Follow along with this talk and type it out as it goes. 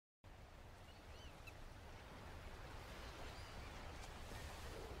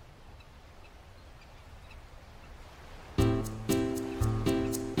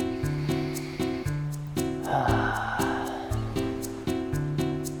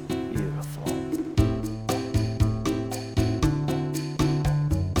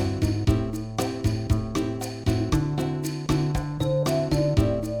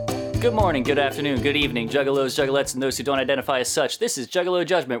Good morning, good afternoon, good evening, juggalos, juggalettes, and those who don't identify as such. This is Juggalo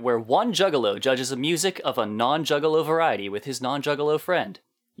Judgment, where one juggalo judges the music of a non-juggalo variety with his non-juggalo friend.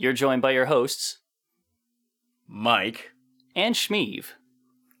 You're joined by your hosts, Mike. and Shmeev.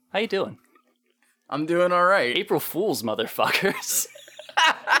 How you doing? I'm doing all right. April Fools, motherfuckers.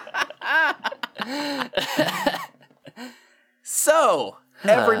 So,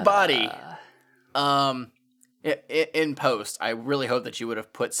 everybody, in post, I really hope that you would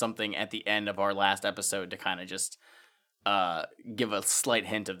have put something at the end of our last episode to kind of just give a slight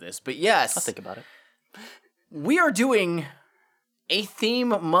hint of this. But yes, I'll think about it. we are doing a theme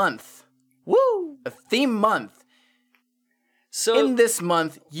month. Woo! A theme month. So, In this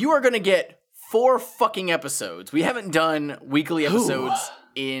month, you are going to get 4 fucking episodes. We haven't done weekly episodes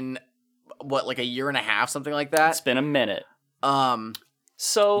in, what, like a year and a half, something like that? it's been a minute.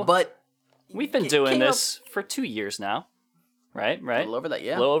 So, But we've been it doing came this for 2 years now. Right? a little over that,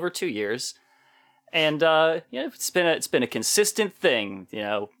 yeah. A little over 2 years. And it's been a consistent thing,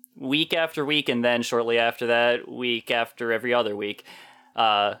 week after week, and then shortly after that, week after every other week.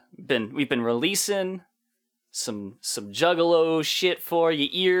 We've been releasing some juggalo shit for your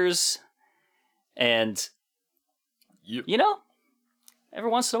ears, and every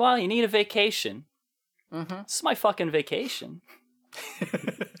once in a while you need a vacation. Mm-hmm. This is my fucking vacation.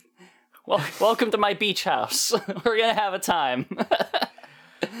 Well, welcome to my beach house. We're gonna have a time.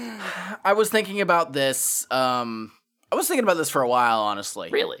 I was thinking about this. I was thinking about this for a while, honestly.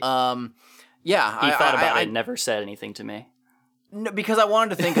 Really? Yeah. He thought about it and never said anything to me. No, because I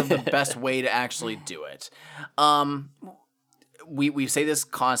wanted to think of the best way to actually do it. We say this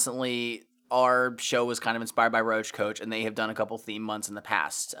constantly. Our show was kind of inspired by Roach Coach, and they have done a couple theme months in the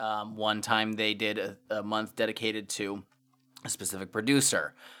past. One time they did a month dedicated to a specific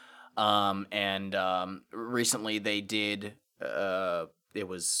producer. Recently they did, it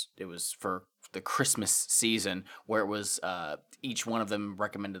was for the Christmas season, where it was, each one of them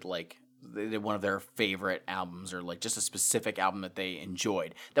recommended, like, they did one of their favorite albums, or like just a specific album that they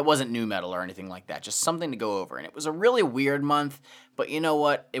enjoyed. That wasn't new metal or anything like that, just something to go over. And it was a really weird month, but you know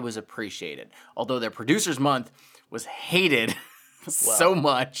what? It was appreciated. Although their producer's month was hated so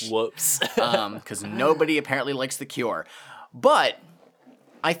much. Whoops. Because nobody apparently likes The Cure. But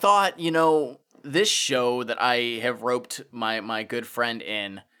I thought, this show that I have roped my good friend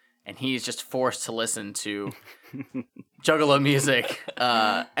in, and he's just forced to listen to juggalo music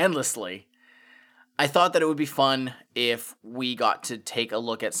endlessly. I thought that it would be fun if we got to take a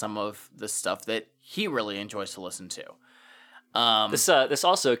look at some of the stuff that he really enjoys to listen to. This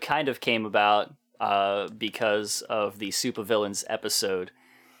also kind of came about because of the Supervillains episode,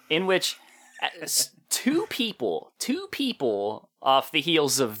 in which two people off the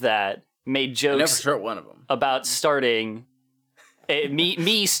heels of that made jokes one of them about starting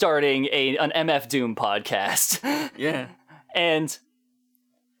me starting an MF Doom podcast. Yeah. And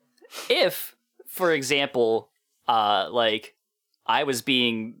if, for example, I was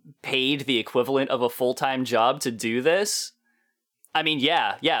being paid the equivalent of a full-time job to do this, I mean,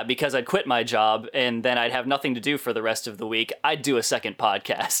 yeah, because I'd quit my job and then I'd have nothing to do for the rest of the week, I'd do a second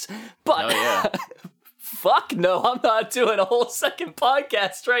podcast. But Oh, yeah. fuck no, I'm not doing a whole second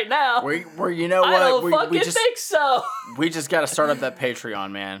podcast right now. We're you know what? I don't fucking we just think so. we just got to start up that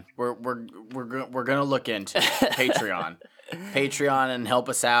Patreon, man. We're gonna look into Patreon, and help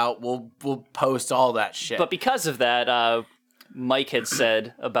us out. We'll post all that shit. But because of that, Mike had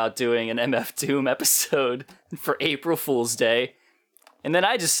said about doing an MF Doom episode for April Fool's Day, and then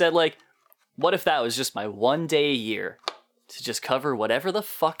I just said, like, what if that was just my one day a year to just cover whatever the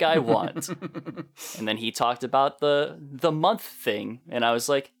fuck I want? And then he talked about the month thing, and I was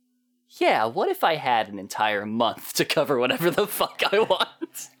like, yeah, what if I had an entire month to cover whatever the fuck I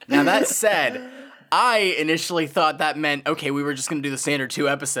want? Now that said, I initially thought that meant, okay, we were just gonna do the standard 2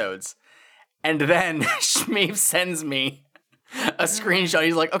 episodes. And then Shmeev sends me a screenshot.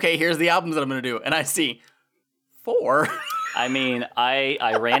 He's like, okay, here's the albums that I'm gonna do. And I see 4. I mean,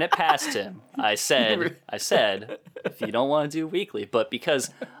 I ran it past him. I said, if you don't want to do weekly, but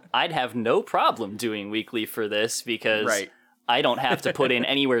because I'd have no problem doing weekly for this, because Right. I don't have to put in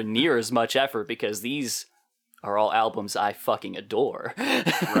anywhere near as much effort, because these are all albums I fucking adore.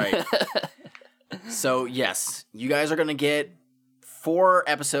 Right. So, yes, you guys are going to get 4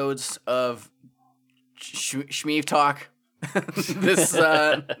 episodes of Shmeev Talk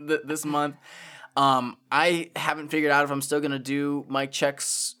this month. I haven't figured out if I'm still going to do mic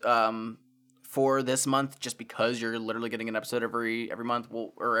checks for this month, just because you're literally getting an episode every month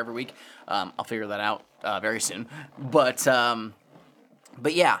or every week. I'll figure that out very soon. But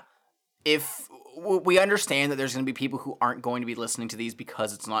yeah, if we understand that there's going to be people who aren't going to be listening to these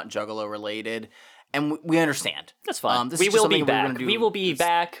because it's not Juggalo related, and we understand. That's fine. This We is just will be something we're gonna back. do We will be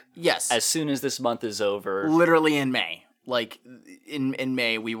back Yes, as soon as this month is over. literally in May. Like in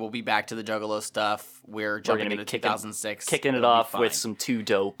May, we will be back to the Juggalo stuff. We're jumping gonna be into 2006, Kicking it It'll be off with fine. some Too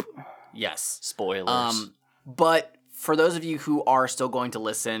Dope Yes. spoilers. But for those of you who are still going to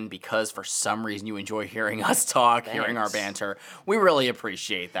listen because for some reason you enjoy hearing us talk, hearing our Thanks. banter, we really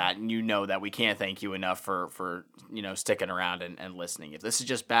appreciate that. And you know that we can't thank you enough for sticking around and listening. If this is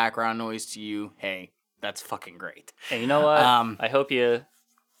just background noise to you, hey, that's fucking great. And you know what? I hope you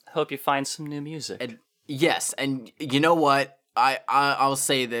find some new music. And yes, and you know what? I'll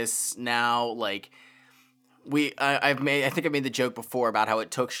say this now, like I think I made the joke before about how it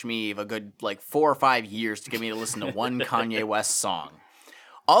took Shmeev a good 4 or 5 years to get me to listen to one Kanye West song.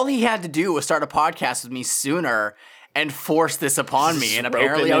 All he had to do was start a podcast with me sooner and force this upon me, and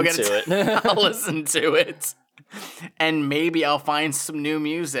apparently I'll get it. I'll listen to it, and maybe I'll find some new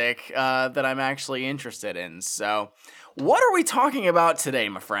music that I'm actually interested in. So, what are we talking about today,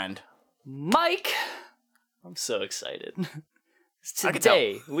 my friend? Mike, I'm so excited. I can tell.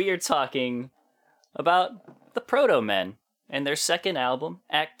 Today we are talking about the Proto Men and their second album,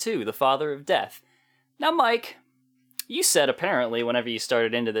 Act 2, The Father of Death. Now, Mike, you said apparently whenever you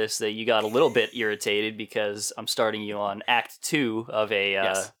started into this that you got a little bit irritated because I'm starting you on Act 2 of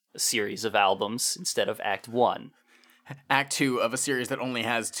a series of albums instead of Act 1. Act 2 of a series that only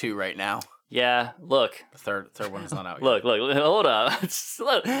has 2 right now. Yeah, look. The third one is not out yet. Look, hold up.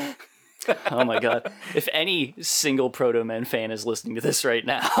 Oh my god. If any single Proto Men fan is listening to this right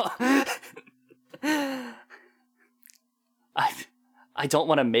now, I don't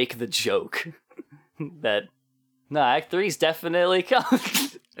want to make the joke that Act 3's definitely coming.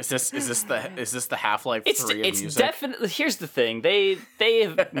 Is this the Half-Life 3 of it's music? definitely. Here's the thing. They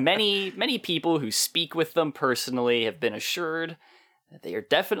have many people who speak with them personally have been assured that they are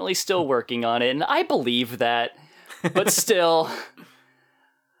definitely still working on it, and I believe that. But still,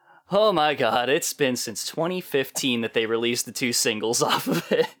 oh my god, it's been since 2015 that they released the 2 singles off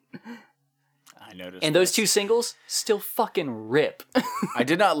of it. I noticed. And those this. 2 singles still fucking rip. I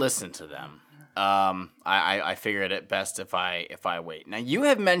did not listen to them. I figured it best if I wait. Now you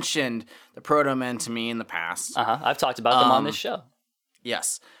have mentioned the Proto Men to me in the past. I've talked about them on this show.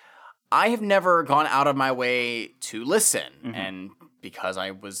 Yes. I have never gone out of my way to listen, and because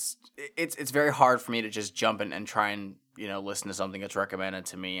it's very hard for me to just jump in and try and listen to something that's recommended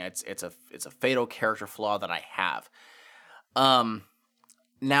to me. It's a fatal character flaw that I have.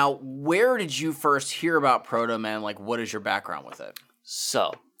 Now, where did you first hear about Proto Men? What is your background with it?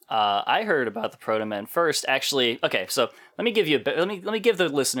 So, I heard about the Proto Men first. Actually, okay. So let me give the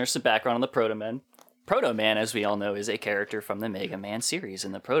listeners some background on the Proto Men. Proto Man, as we all know, is a character from the Mega Man series,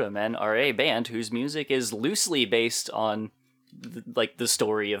 and the Proto Men are a band whose music is loosely based on the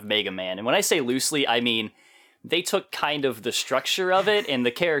story of Mega Man. And when I say loosely, I mean they took kind of the structure of it and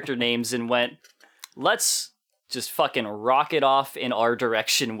the character names and went, let's just fucking rock it off in our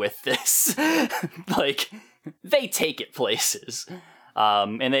direction with this. They take it places.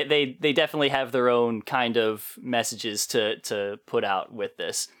 And they definitely have their own kind of messages to put out with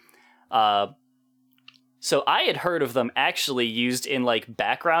this. So I had heard of them actually used in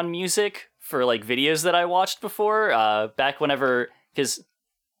background music for videos that I watched before, back whenever, because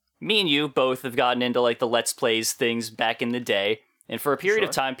me and you both have gotten into the Let's Plays things back in the day. And for a period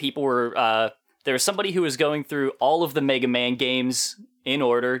of time, people were, there was somebody who was going through all of the Mega Man games in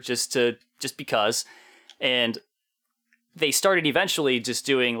order just because. And they started eventually just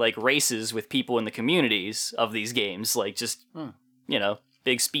doing races with people in the communities of these games,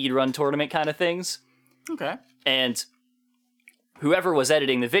 big speed run tournament kind of things. Okay. And whoever was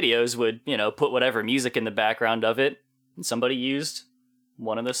editing the videos would, put whatever music in the background of it. And somebody used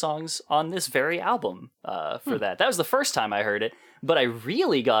one of the songs on this very album for that. That was the first time I heard it, but I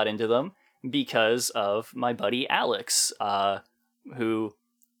really got into them because of my buddy Alex, who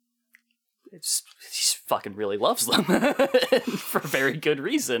he fucking really loves them for very good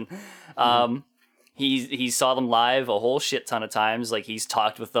reason. He saw them live a whole shit ton of times. He's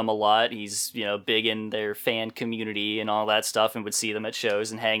talked with them a lot. He's big in their fan community and all that stuff, and would see them at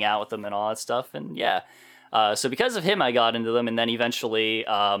shows and hang out with them and all that stuff. And yeah, so because of him, I got into them. And then eventually,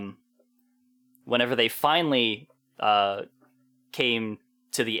 whenever they finally came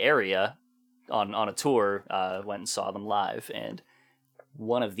to the area on a tour, went and saw them live, and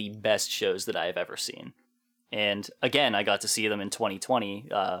one of the best shows that I have ever seen. And again, I got to see them in 2020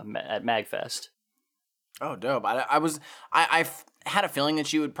 at MagFest. Oh, dope. I had a feeling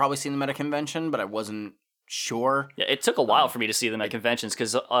that you would probably see them at a convention, but I wasn't sure. Yeah, it took a while for me to see them at conventions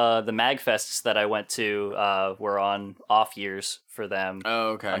because the MagFests that I went to were on off years for them. Oh,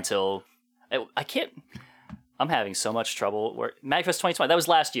 okay. Until I can't. I'm having so much trouble. MagFest 2020. That was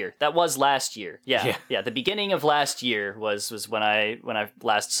last year. Yeah. The beginning of last year was when I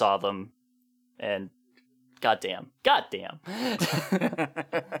last saw them, and goddamn.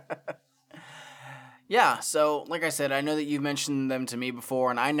 Yeah. So, like I said, I know that you've mentioned them to me before,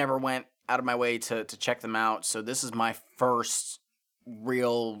 and I never went out of my way to check them out. So this is my first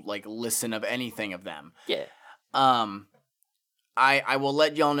real listen of anything of them. Yeah. I will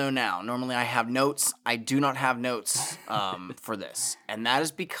let y'all know now. Normally I have notes. I do not have notes for this. And that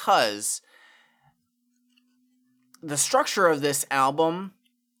is because the structure of this album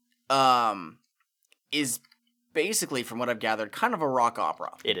is basically, from what I've gathered, kind of a rock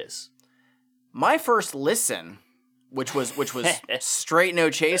opera. It is. My first listen, which was straight no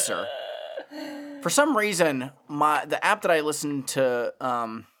chaser, for some reason, the app that I listen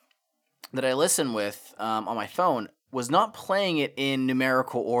with on my phone was not playing it in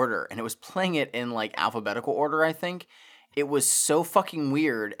numerical order, and it was playing it in alphabetical order, I think. It was so fucking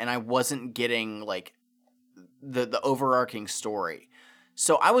weird, and I wasn't getting the overarching story.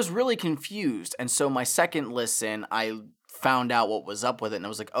 So I was really confused, and so my second listen, I found out what was up with it, and I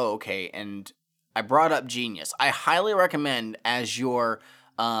was like, oh, okay, and I brought up Genius. I highly recommend, as you're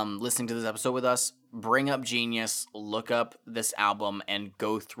listening to this episode with us, bring up Genius, look up this album, and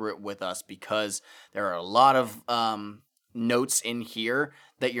go through it with us, because there are a lot of notes in here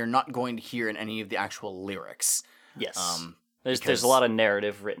that you're not going to hear in any of the actual lyrics. Yes. There's a lot of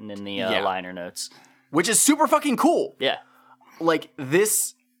narrative written in the liner notes. Which is super fucking cool. Yeah.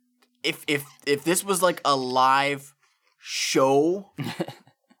 This, if this was a live show,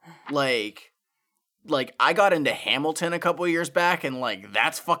 I got into Hamilton a couple years back, and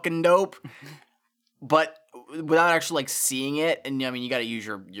that's fucking dope. But without actually seeing it, and I mean, you got to use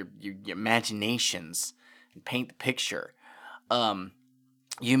your imaginations and paint the picture.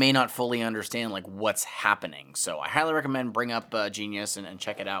 You may not fully understand what's happening. So I highly recommend bring up Genius and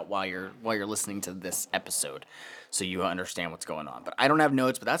check it out while you're listening to this episode, so you understand what's going on. But I don't have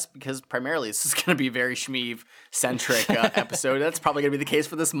notes, but that's because primarily this is going to be a very Shmeev centric episode. That's probably going to be the case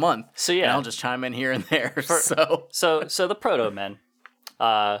for this month. So yeah, and I'll just chime in here and there. So the Proto Men,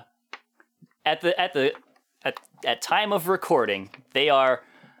 at time of recording, they are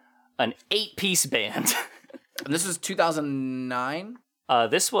an 8-piece band. And this is 2009.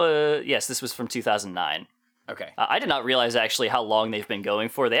 This was from 2009. Okay. I did not realize actually how long they've been going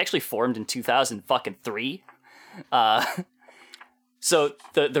for. They actually formed in 2003. So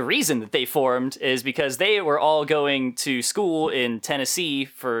the reason that they formed is because they were all going to school in Tennessee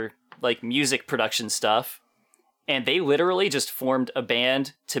for music production stuff, and they literally just formed a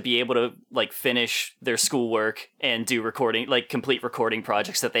band to be able to finish their schoolwork and do recording, complete recording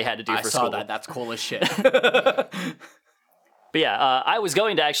projects that they had to do for school. I saw that. That's cool as shit. But yeah, I was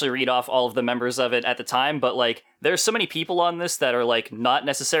going to actually read off all of the members of it at the time, but there's so many people on this that are not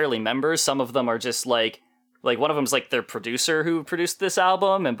necessarily members. Some of them are just one of them's their producer who produced this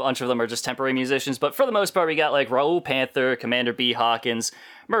album, and a bunch of them are just temporary musicians. But for the most part, we got Raoul Panther, Commander B. Hawkins,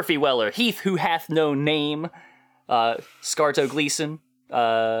 Murphy Weller, Heath Who Hath No Name, Scarto Gleason,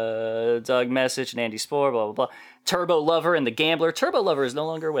 Doug Message, and Andy Spohr, blah, blah, blah. Turbo Lover and The Gambler. Turbo Lover is no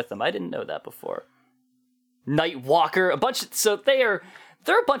longer with them. I didn't know that before. Nightwalker,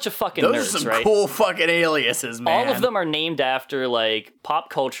 they're a bunch of fucking nerds, right? Those are some cool fucking aliases, man. All of them are named after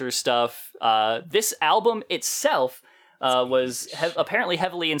pop culture stuff. This album itself was apparently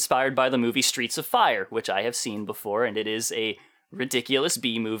heavily inspired by the movie Streets of Fire, which I have seen before, and it is a ridiculous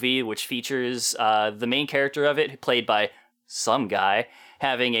B movie which features the main character of it, played by some guy,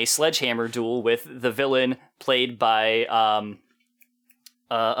 having a sledgehammer duel with the villain played by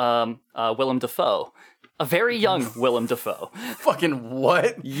Willem Dafoe. A very young Willem Dafoe. Fucking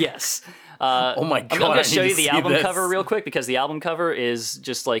what? Yes. Oh my god! I'm going to show you the album cover real quick, because the album cover is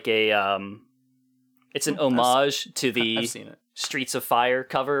just it's an homage to the Streets of Fire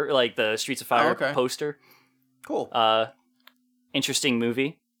cover, the Streets of Fire poster. Cool. Interesting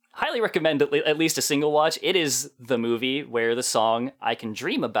movie. Highly recommend at least a single watch. It is the movie where the song "I Can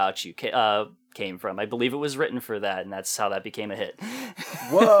Dream About You" came from. I believe it was written for that, and that's how that became a hit.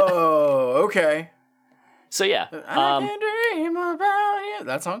 Whoa. Okay. So yeah, I can dream about you.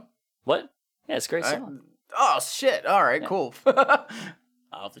 That song? What? Yeah, it's a great song. Oh shit! All right, cool. I'll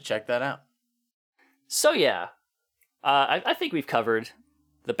have to check that out. So yeah, I think we've covered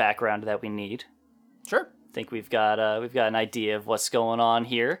the background that we need. Sure. I think we've got an idea of what's going on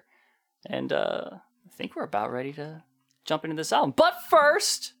here, and I think we're about ready to jump into this album. But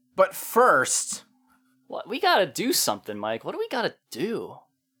first, What? We gotta do something, Mike. What do we gotta do?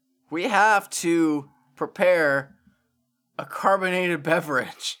 We have to prepare a carbonated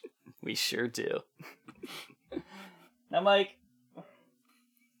beverage. We sure do. Now, Mike,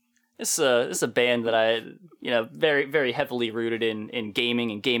 this is a band that I, very, very heavily rooted in gaming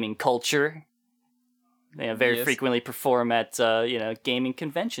and gaming culture. They very frequently perform at, gaming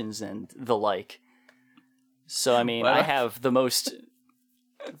conventions and the like. So, I mean, I have the most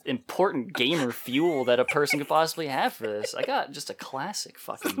important gamer fuel that a person could possibly have for this. I got just a classic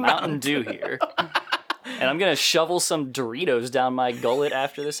fucking Mountain Dew here. And I'm going to shovel some Doritos down my gullet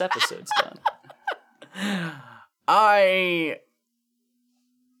after this episode's done. I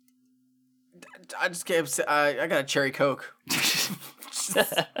just can't. I got a cherry Coke.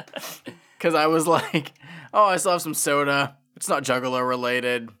 Because I was like, oh, I still have some soda. It's not Juggalo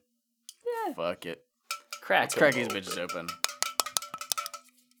related. Yeah. Fuck it. Let's crack these bitches open.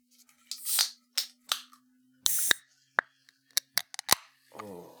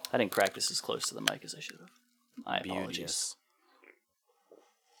 Oh. I didn't crack this as close to the mic as I should have. My apologies.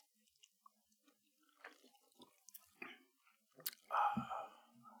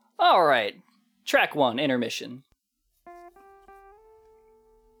 All right. Track 1, intermission.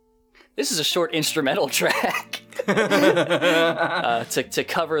 This is a short instrumental track to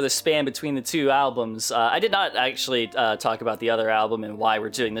cover the span between the two albums. I did not actually talk about the other album and why we're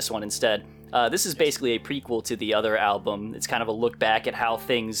doing this one instead. This is basically a prequel to the other album. It's kind of a look back at how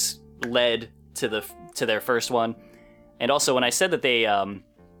things led to their first one. And also, when I said that they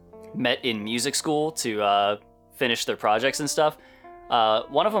met in music school to finish their projects and stuff,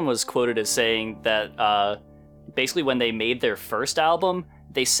 one of them was quoted as saying that basically when they made their first album,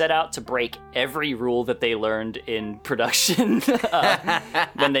 they set out to break every rule that they learned in production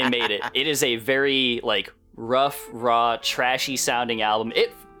when they made it. It is a very rough, raw, trashy sounding album.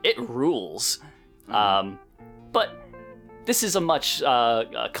 It rules. But this is a much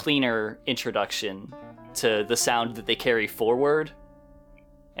cleaner introduction to the sound that they carry forward.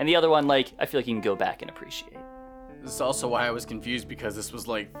 And the other one, I feel like you can go back and appreciate. This is also why I was confused, because this was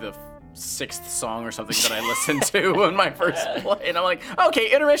the 6th song or something that I listened to when my first play, and I'm like, okay,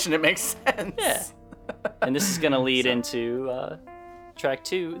 intermission, it makes sense. Yeah. And this is gonna lead into track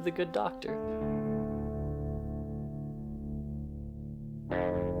 2, The Good Doctor.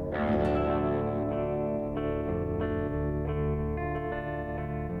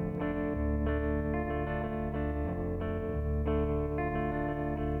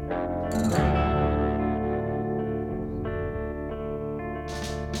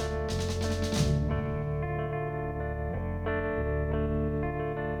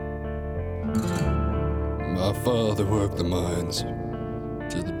 My father worked the mines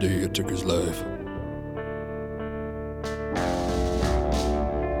till the day he took his life.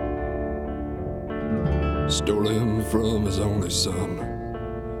 Stole him from his only son,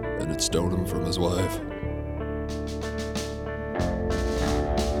 and it stole him from his wife.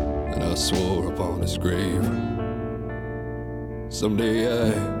 And I swore upon his grave, someday I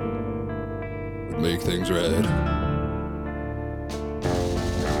would make things right.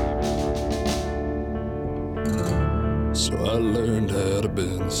 So I learned how to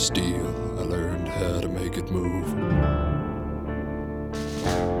bend steel, I learned how to make it move.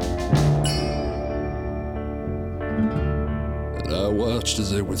 And I watched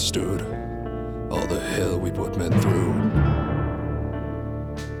as they withstood all the hell we put men through.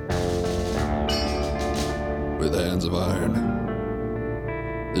 With hands of iron,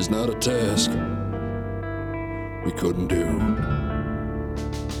 there's not a task we couldn't do.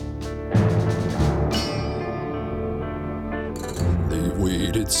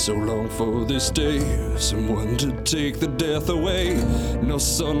 Waited so long for this day, someone to take the death away. No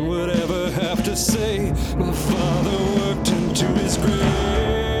son would ever have to say, my father worked into his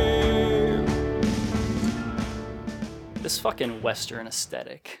grave. This fucking Western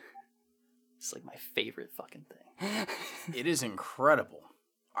aesthetic. It's my favorite fucking thing. It is incredible.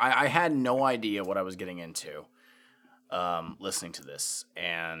 I had no idea what I was getting into listening to this.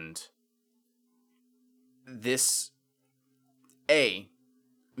 And this,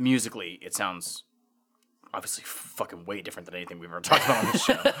 musically, it sounds obviously fucking way different than anything we've ever talked about on this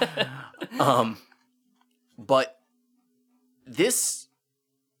show. But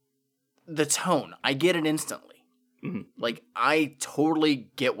the tone, I get it instantly. Mm-hmm. I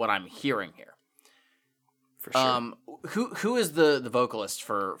totally get what I'm hearing here. For sure. Who is the vocalist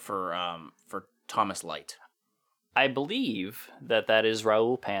for Thomas Light? I believe that is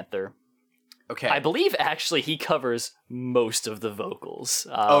Raoul Panther. Okay. I believe actually he covers most of the vocals.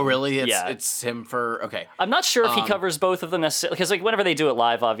 Oh, really? Yeah. It's him for... Okay. I'm not sure if he covers both of them necessarily, because like whenever they do it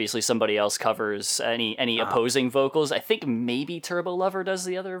live, obviously somebody else covers any opposing vocals. I think maybe Turbo Lover does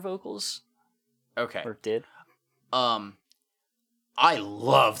the other vocals, Okay. or did. I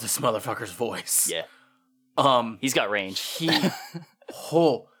love this motherfucker's voice. Yeah, Um, he's got range. he...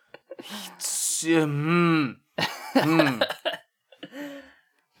 oh...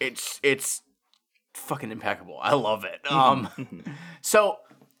 It's fucking impeccable. I love it. So,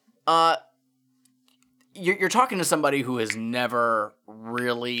 you're talking to somebody who has never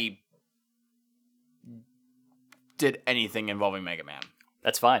really did anything involving Mega Man.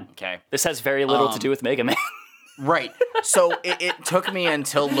 That's fine. Okay. This has very little to do with Mega Man. Right. So it took me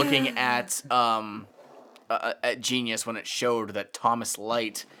until looking at Genius when it showed that Thomas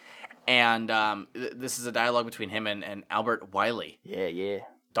Light, and this is a dialogue between him and Albert Wiley. Yeah.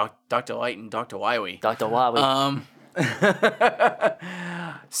 Dr. Light and Dr. Wiley. Dr. Wawi.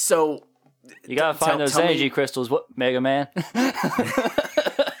 So You gotta find those tell me- energy crystals, what, Mega Man?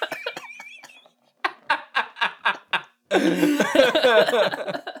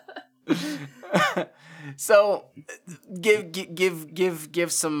 So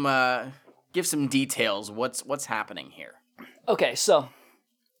give some details. What's happening here? Okay, so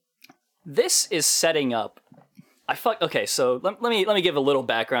this is setting up. Okay, so let me give a little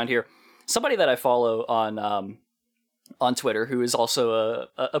background here. Somebody that I follow on Twitter, who is also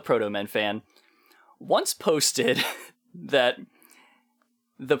a Proto Men fan, once posted that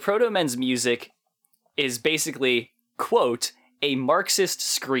the Proto Men's music is basically, quote, a Marxist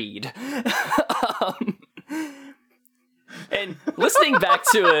screed. And listening back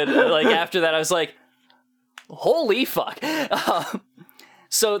to it, like after that, I was like, holy fuck.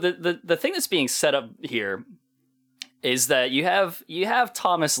 So the thing that's being set up here is that you have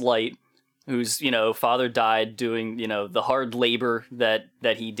Thomas Light, whose, father died doing, the hard labor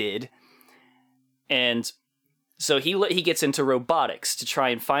that he did. And so he gets into robotics to try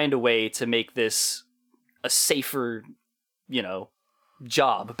and find a way to make this a safer,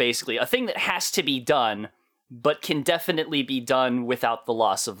 job, basically. A thing that has to be done, but can definitely be done without the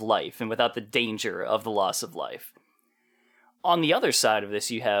loss of life and without the danger of the loss of life. On the other side of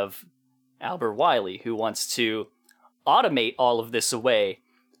this, you have Albert Wiley, who wants to automate all of this away,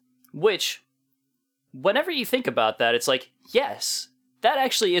 which, whenever you think about that, it's like, yes, that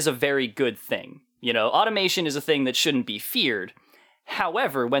actually is a very good thing. Automation is a thing that shouldn't be feared.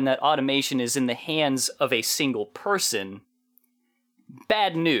 However, when that automation is in the hands of a single person,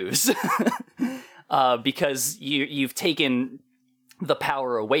 bad news. Because you've taken the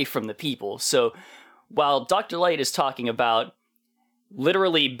power away from the people. So while Dr. Light is talking about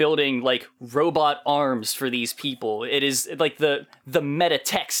literally building like robot arms for these people, it is like the meta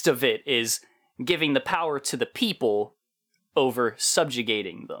text of it is giving the power to the people over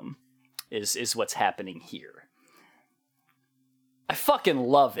subjugating them is what's happening here. I fucking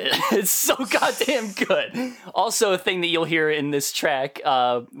love it. It's so goddamn good. Also, a thing that you'll hear in this track,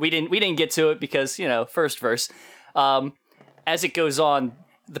 we didn't get to it because, first verse. As it goes on,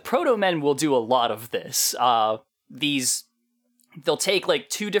 the Proto Men will do a lot of this. They'll take like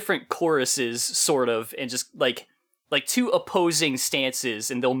two different choruses, sort of, and just like two opposing stances,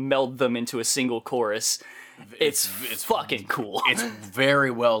 and they'll meld them into a single chorus. It's fucking cool. It's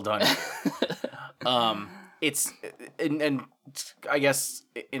very well done. It's and I guess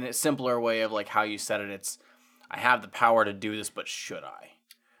in a simpler way of like how you said it, it's I have the power to do this, but should I?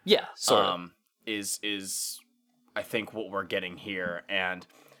 Yeah, sort of. Is I think what we're getting here, and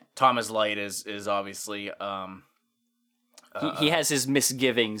Thomas Light is obviously he has his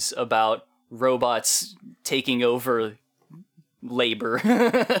misgivings about robots taking over labor.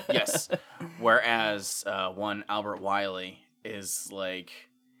 Yes, whereas one Albert Wiley is like.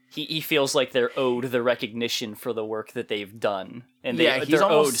 He feels like they're owed the recognition for the work that they've done, and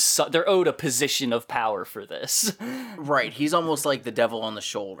they're owed a position of power for this. Right, he's almost like the devil on the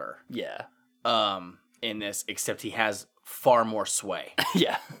shoulder. Yeah. In this, except he has far more sway.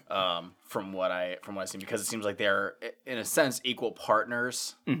 Yeah. From what I've seen, because it seems like they're in a sense equal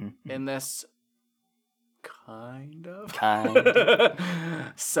partners in this. Kind of.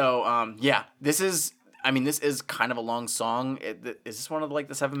 So yeah, this is kind of a long song. Is this one of like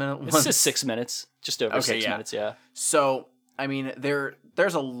the 7-minute ones? This is 6 minutes. Just over 6 minutes, yeah. So,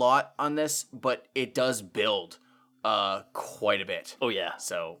 there's a lot on this, but it does build quite a bit. Oh, yeah.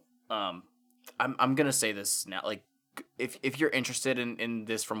 So, I'm going to say this now. Like, if you're interested in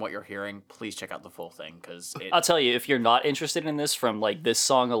this from what you're hearing, please check out the full thing, because I'll tell you, if you're not interested in this from, like, this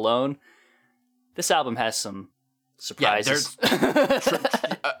song alone, this album has some surprises.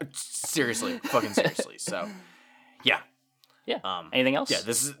 Seriously, fucking seriously. So, yeah. Yeah. Anything else? Yeah,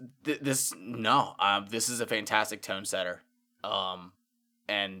 this is a fantastic tone setter.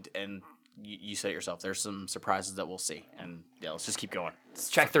 And you said it yourself. There's some surprises that we'll see, and yeah, let's just keep going.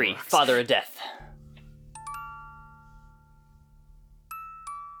 Track 3, Father of Death.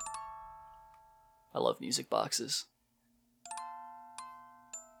 I love music boxes.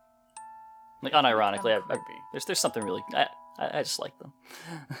 Like, unironically, there's something really... I just like them.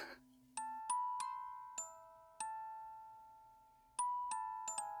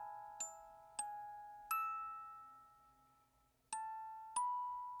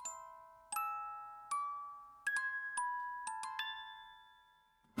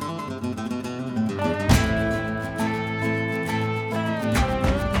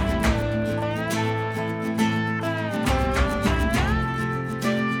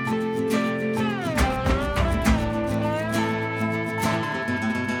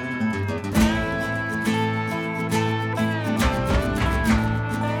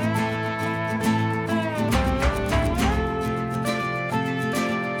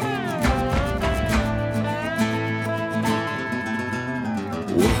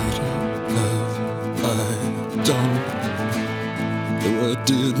 Though I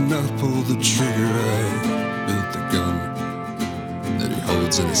did not pull the trigger, I built the gun that he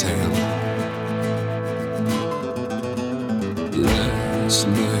holds in his hand. Last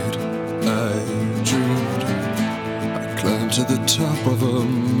night I dreamed I climbed to the top of a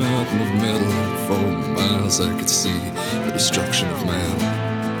mountain of metal. For miles I could see the destruction of man.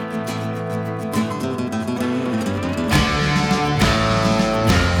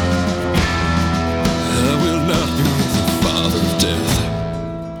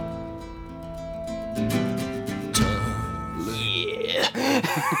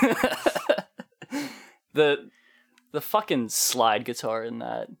 The fucking slide guitar in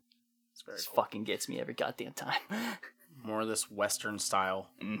that just fucking gets me every goddamn time. More of this Western style,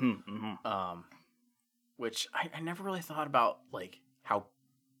 which I never really thought about, like how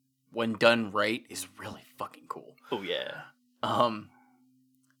when done right is really fucking cool. Oh yeah.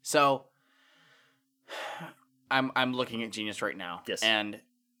 So I'm looking at Genius right now. Yes. And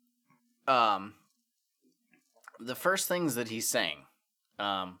the first things that he's saying,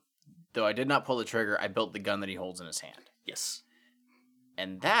 though I did not pull the trigger, I built the gun that he holds in his hand. Yes.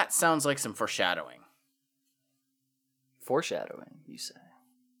 And that sounds like some foreshadowing. Foreshadowing, you say?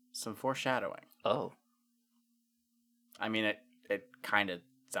 Some foreshadowing. Oh. I mean, it kind of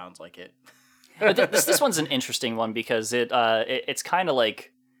sounds like it. But this one's an interesting one because it's kind of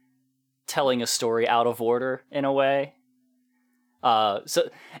like telling a story out of order in a way. So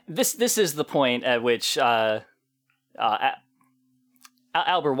this is the point at which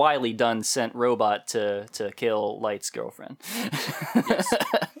Albert Wiley done sent Robot to kill Light's girlfriend. Yes.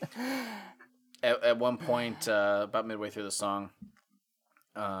 At one point, about midway through the song,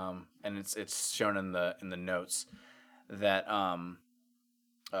 and it's shown in the notes that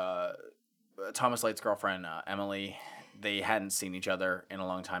Thomas Light's girlfriend, Emily, they hadn't seen each other in a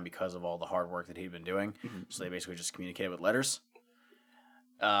long time because of all the hard work that he'd been doing. Mm-hmm. So they basically just communicated with letters.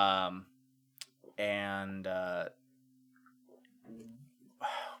 And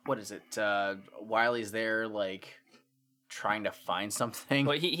what is it? Wiley's there, like, trying to find something.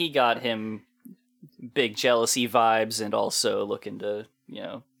 Well, he got him big jealousy vibes and also looking to,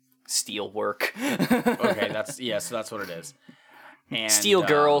 steal work. Okay, so that's what it is. And, steal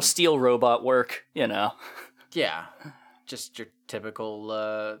girl, steal robot work, Yeah. Just your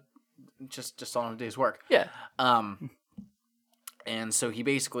typical, just on a day's work. Yeah. And so he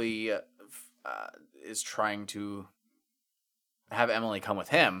basically is trying to have Emily come with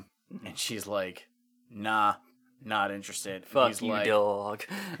him, and she's like, nah, not interested. Fuck you, dog.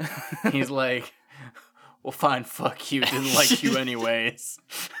 He's like, well, fine, fuck you, didn't like you anyways.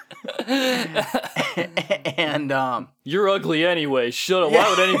 And, you're ugly anyway, shut up, why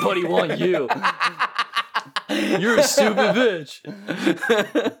would anybody want you? You're a stupid bitch.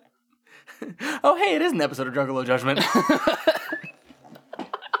 Oh, hey, it is an episode of Juggalo Judgment.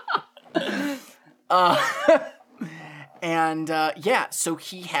 And so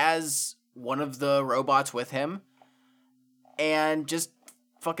he has one of the robots with him and just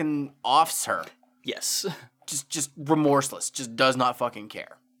fucking offs her. Yes. Just remorseless, just does not fucking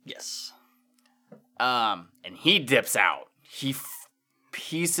care. Yes. And he dips out. He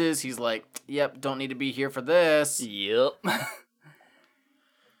pieces, he's like, yep, don't need to be here for this. Yep.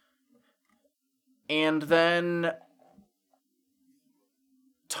 And then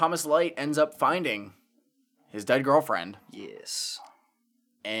Thomas Light ends up finding his dead girlfriend. Yes.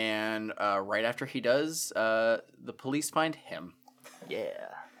 And right after he does, the police find him. Yeah.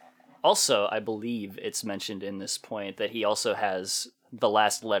 Also, I believe it's mentioned in this point that he also has the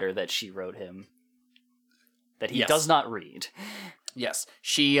last letter that she wrote him that he Yes. does not read. Yes,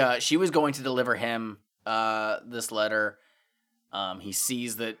 she was going to deliver him this letter. He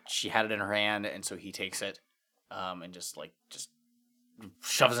sees that she had it in her hand, and so he takes it and just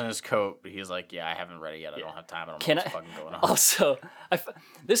shoves it in his coat. But he's like, "Yeah, I haven't read it yet. I don't have time. I don't know what's fucking going on." Also,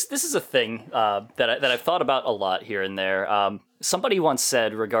 this is a thing that I've thought about a lot here and there. Somebody once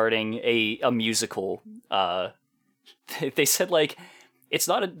said regarding a musical, they said like it's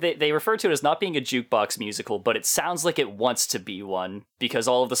not they refer to it as not being a jukebox musical, but it sounds like it wants to be one because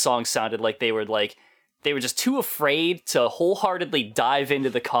all of the songs sounded like they were just too afraid to wholeheartedly dive into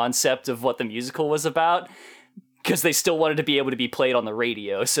the concept of what the musical was about. Because they still wanted to be able to be played on the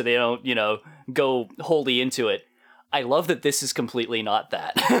radio, so they don't, go wholly into it. I love that this is completely not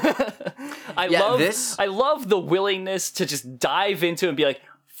that. I love the willingness to just dive into it and be like,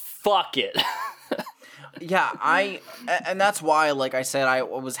 fuck it. Yeah, and that's why, like I said, I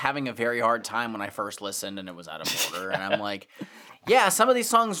was having a very hard time when I first listened and it was out of order. And I'm like, yeah, some of these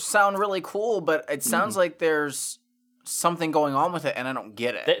songs sound really cool, but it sounds like there's something going on with it, and I don't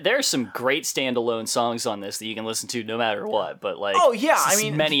get it. There are some great standalone songs on this that you can listen to no matter what, but like, oh yeah, I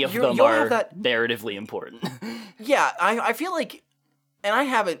mean, many of them are narratively important. Yeah, I feel like, and I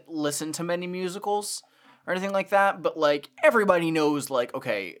haven't listened to many musicals or anything like that, but like everybody knows, like,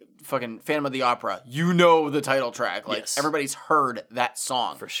 okay, fucking Phantom of the Opera, the title track, like everybody's heard that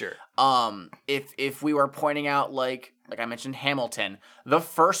song for sure. If we were pointing out like I mentioned Hamilton, the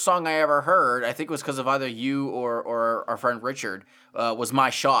first song I ever heard, I think it was because of either you or our friend Richard, was My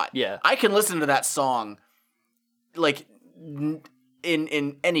Shot. Yeah. I can listen to that song, like,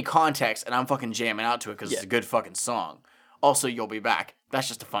 in any context, and I'm fucking jamming out to it because it's a good fucking song. Also, You'll Be Back. That's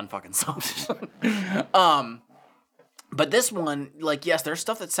just a fun fucking song. But this one, like, yes, there's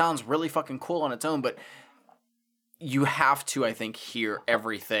stuff that sounds really fucking cool on its own, but you have to, I think, hear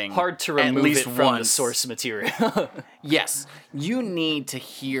everything. Hard to remove it from the source material. Yes. You need to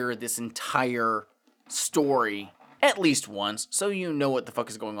hear this entire story at least once, so you know what the fuck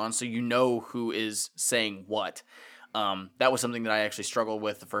is going on, so you know who is saying what. That was something that I actually struggled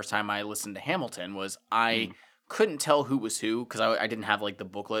with the first time I listened to Hamilton, was I couldn't tell who was who, because I didn't have, like, the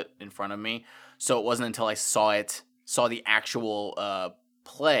booklet in front of me, so it wasn't until I saw the actual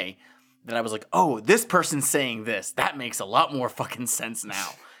play, that I was like, oh, this person's saying this. That makes a lot more fucking sense now.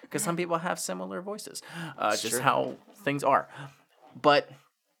 Because some people have similar voices. Just how things are. But,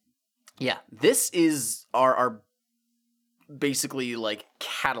 yeah, this is our basically, like,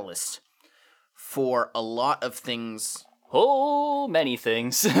 catalyst for a lot of things. Oh, many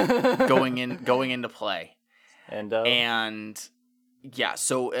things. going into play. And yeah,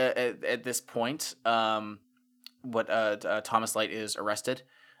 so at this point, Thomas Light is arrested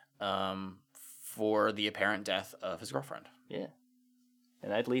for the apparent death of his girlfriend. Yeah.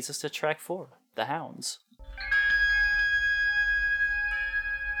 And that leads us to track 4, The Hounds.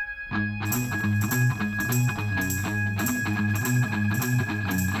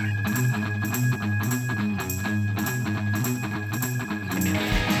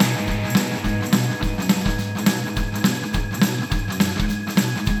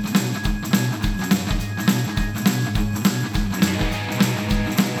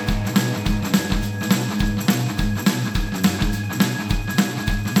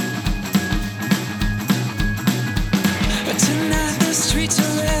 Tonight the streets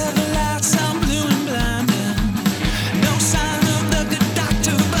are red lights, I'm blue and blinding. No sign of the good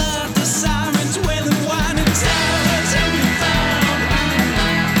doctor, but the sirens wailing wine and towers have been found.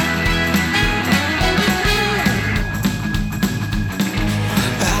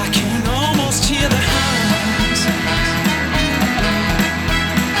 I can almost hear the hounds.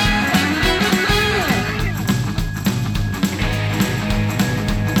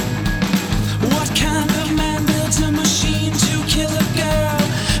 What kind of man built a machine to kill a girl?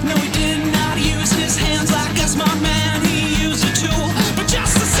 No, he did not use his hands like a smart man. He used a tool, but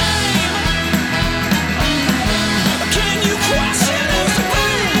just the same. Can you question who's to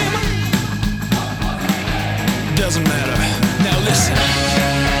blame? Doesn't matter. Now listen.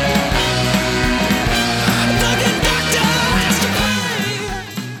 The good doctor has to pay.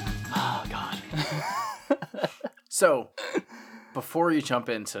 Oh, God. So, before you jump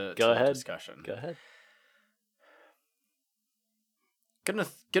into Go ahead. the discussion, Go ahead.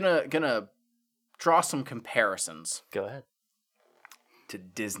 gonna draw some comparisons Go ahead. to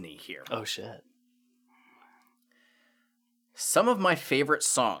Disney here. Oh, shit. Some of my favorite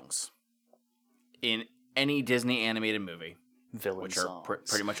songs in any Disney animated movie Villain which songs. are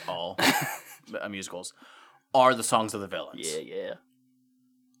pretty much all musicals, are the songs of the villains. Yeah.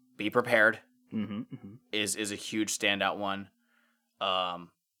 Be Prepared Mm-hmm. is a huge standout one.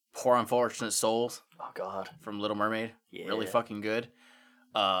 Poor Unfortunate Souls Oh God. from Little Mermaid, really Yeah. fucking good.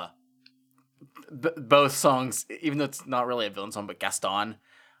 Both songs, even though it's not really a villain song, but Gaston,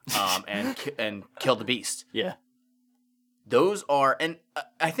 and Kill the Beast. Yeah. Those are, and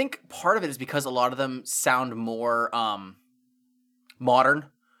I think part of it is because a lot of them sound more modern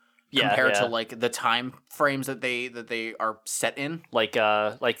compared to like the time frames that they are set in. like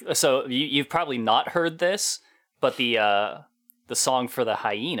so you've probably not heard this, but the song for the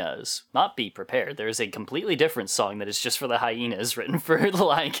hyenas, not Be Prepared. There is a completely different song that is just for the hyenas, written for The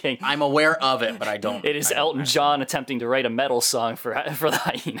Lion King. I'm aware of it, but I don't. It is I don't Elton John attempting to write a metal song for the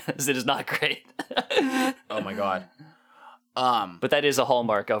hyenas. It is not great. Oh my god. But that is a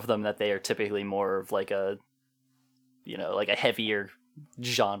hallmark of them, that they are typically more of like a, like a heavier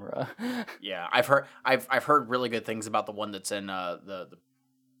genre. Yeah, I've heard really good things about the one that's in the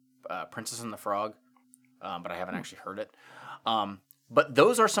Princess and the Frog, but I haven't actually heard it. But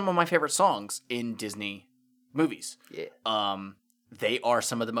those are some of my favorite songs in Disney movies. Yeah. They are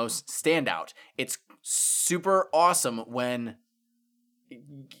some of the most standout. It's super awesome when,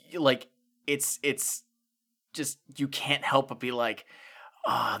 like, it's just, you can't help but be like,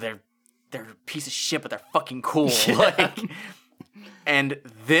 they're a piece of shit, but they're fucking cool. Like, and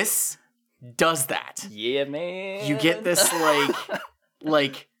this does that. Yeah, man. You get this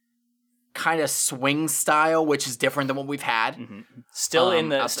like kind of swing style, which is different than what we've had.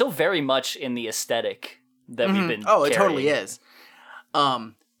 Still still very much in the aesthetic that we've been. Oh, it carrying. totally is.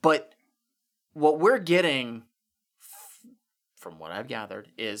 But what we're getting, from what I've gathered,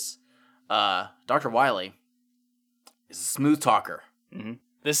 is Dr. Wily is a smooth talker.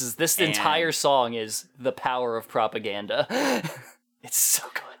 This entire song is the power of propaganda. It's so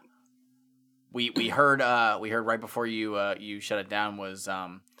good. We heard right before you shut it down was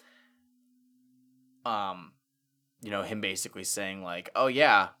him basically saying like, oh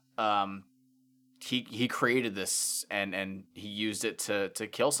yeah, he created this and he used it to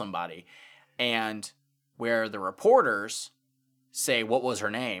kill somebody, and where the reporters say what was her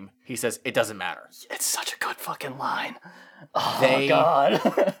name, he says it doesn't matter. It's such a good fucking line. Oh They-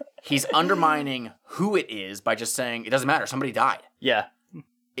 God. He's undermining who it is by just saying it doesn't matter, somebody died. Yeah.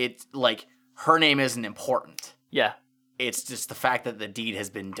 It's like her name isn't important. Yeah. It's just the fact that the deed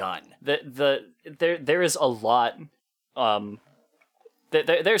has been done. There is a lot.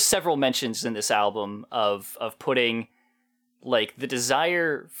 There's several mentions in this album of putting like the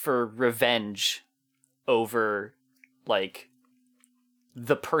desire for revenge over like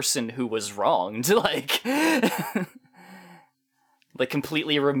the person who was wronged, like like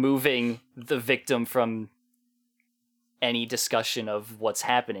completely removing the victim from any discussion of what's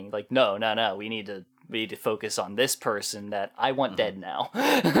happening. Like no, we need to focus on this person that I want dead now.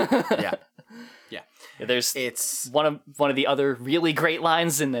 Yeah. It's one of the other really great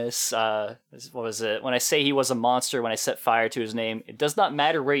lines in this. What was it? When I say he was a monster, when I set fire to his name, it does not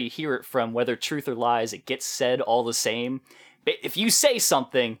matter where you hear it from, whether truth or lies, it gets said all the same. But if you say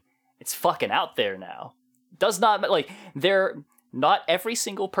something, it's fucking out there now. Does not not every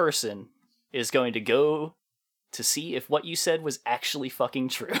single person is going to go to see if what you said was actually fucking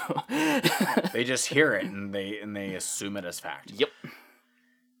true. They just hear it and they assume it as fact. Yep.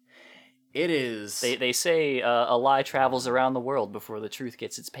 It is. They say a lie travels around the world before the truth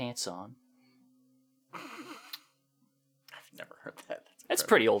gets its pants on. I've never heard that. That's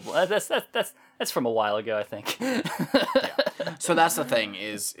pretty old. That's from a while ago, I think. Yeah. So that's the thing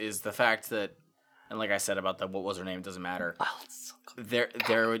is the fact that, and like I said about the what was her name doesn't matter. Oh, it's so good.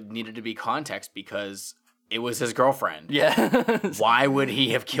 There needed to be context because it was his girlfriend. Yeah. Why would he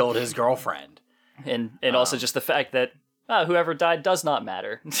have killed his girlfriend? And also just the fact that whoever died does not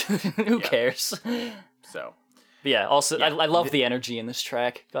matter. Who cares? So. But yeah. Also, Yeah. I love the energy in this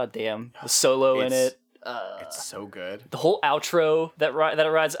track. God damn, the solo in it. It's so good. The whole outro that it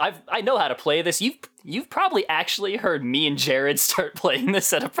rides. I know how to play this. You've probably actually heard me and Jared start playing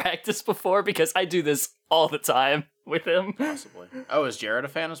this at a practice before because I do this all the time with him. Possibly. Oh, is Jared a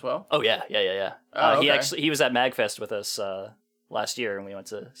fan as well? Oh yeah. Oh, okay. He was at MagFest with us last year and we went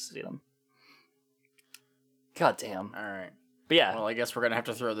to see them. God damn. All right. But yeah. Well, I guess we're gonna have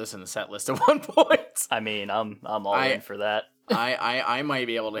to throw this in the set list at one point. I mean, I'm all in for that. I might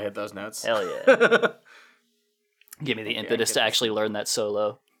be able to hit those notes. Hell yeah. Give me the impetus to actually learn that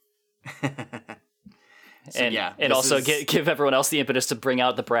solo. So, and also give everyone else the impetus to bring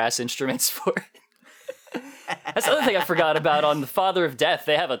out the brass instruments for it. That's the other thing I forgot about on The Father of Death.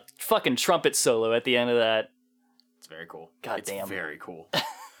 They have a fucking trumpet solo at the end of that. It's very cool. God it's damn. very cool.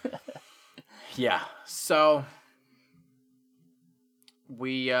 Yeah. So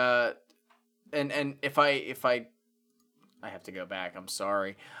we and if I have to go back, I'm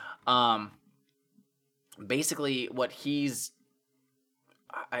sorry. Basically what he's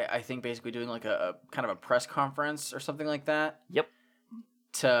I think basically doing like a kind of a press conference or something like that. Yep.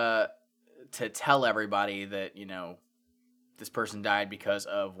 To tell everybody that, this person died because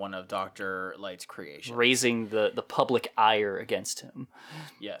of one of Dr. Light's creations. Raising the public ire against him.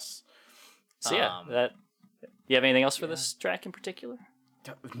 Yes. So yeah, that. You have anything else for this track in particular?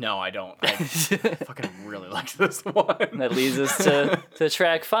 No, I don't. I fucking really liked this one. That leads us to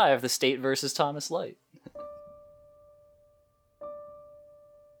track 5, The State versus Thomas Light.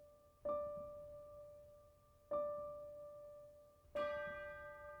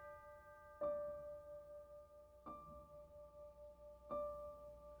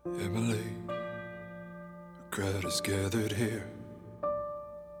 Emily, a crowd is gathered here,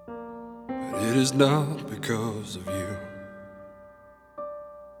 but it is not because of you.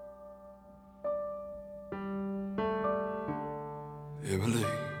 Emily,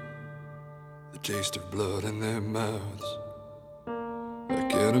 the taste of blood in their mouths, I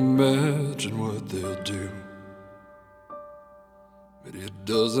can't imagine what they'll do, but it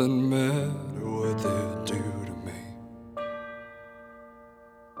doesn't matter what they'll do to me.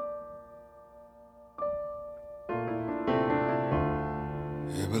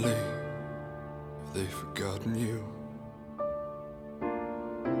 Emily, have they forgotten you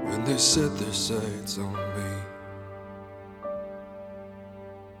when they set their sights on me?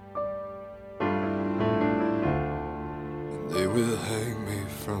 And they will hang me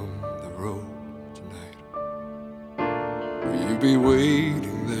from the rope tonight. Will you be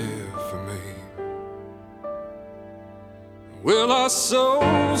waiting there for me? Will our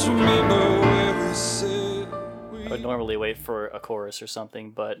souls remember where we said we... I would normally wait for a chorus or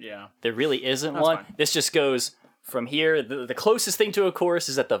something, but Yeah. there really isn't That's one. fine. This just goes from here. The closest thing to a chorus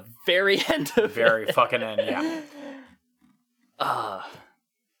is at the very end of Very it. fucking end, yeah.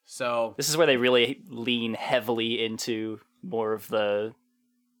 So This is where they really lean heavily into more of the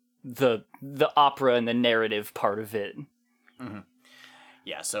opera and the narrative part of it.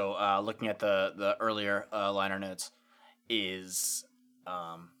 yeah, so looking at the earlier liner notes is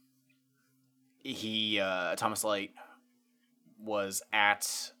Thomas Light was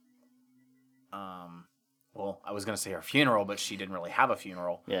at well, I was gonna say her funeral, but she didn't really have a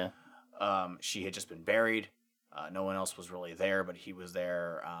funeral. Yeah. She had just been buried. No one else was really there, but he was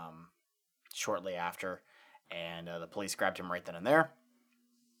there shortly after, and the police grabbed him right then and there.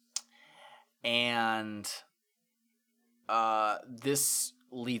 And this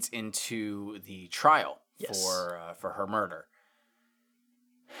leads into the trial Yes. for her murder.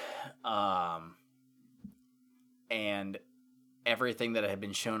 And everything that had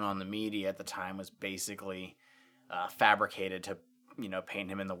been shown on the media at the time was basically fabricated to, paint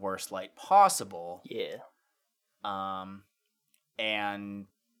him in the worst light possible. Yeah. And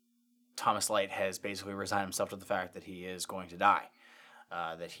Thomas Light has basically resigned himself to the fact that he is going to die.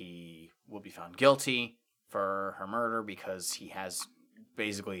 That he will be found guilty for her murder because he has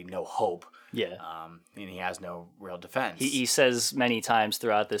basically no hope. Yeah. And he has no real defense. He says many times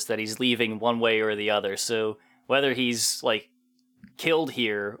throughout this that he's leaving one way or the other. So whether he's killed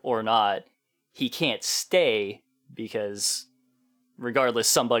here or not, he can't stay because regardless,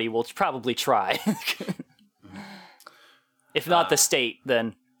 somebody will probably try. If not the state,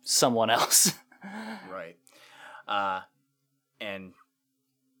 then someone else. Right. And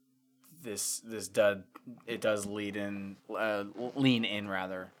this does lean in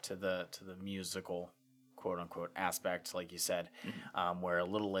to the musical quote unquote aspect, like you said, where a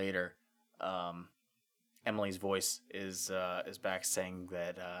little later, Emily's voice is back saying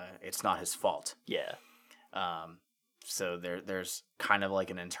that it's not his fault. Yeah. So there's kind of like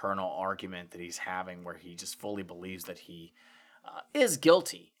an internal argument that he's having where he just fully believes that he is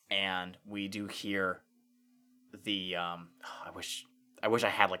guilty, and we do hear the I wish I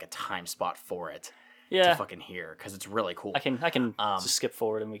had like a time spot for it Yeah. to fucking hear, because it's really cool. I can just skip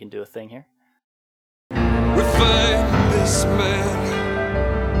forward and we can do a thing here. We find this man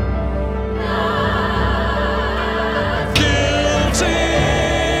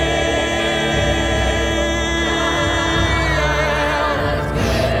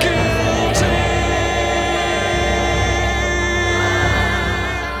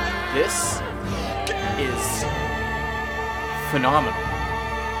This is phenomenal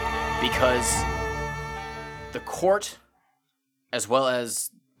because the court, as well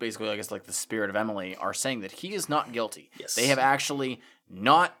as basically, I guess, like the spirit of Emily, are saying that he is not guilty. Yes. They have actually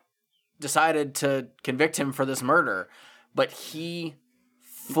not decided to convict him for this murder, but he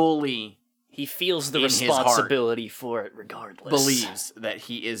fully He feels the in his heart responsibility for it regardless. believes that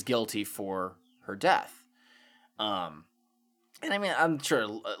he is guilty for her death. And I mean, I'm sure,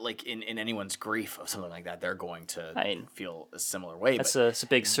 like, in anyone's grief of something like that, they're going to feel a similar way. It's a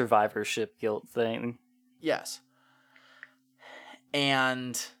big survivorship guilt thing. Yes.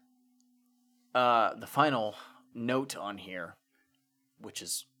 And the final note on here, which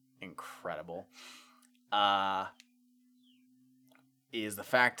is incredible, is the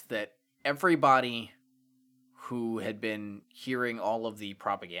fact that everybody who had been hearing all of the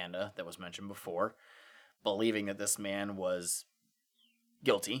propaganda that was mentioned before, believing that this man was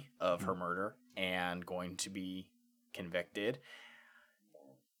guilty of her murder and going to be convicted,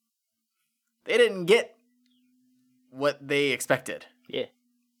 they didn't get what they expected. Yeah.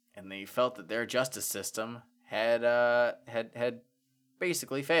 And they felt that their justice system had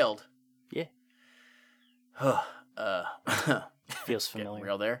basically failed. Yeah. Feels Getting familiar.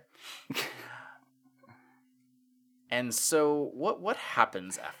 real there. And so what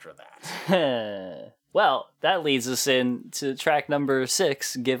happens after that? Well, that leads us into track number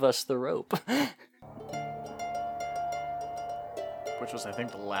 6, Give Us the Rope. Which was, I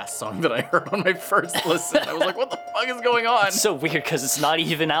think, the last song that I heard on my first listen. I was like, what the fuck is going on? It's so weird because it's not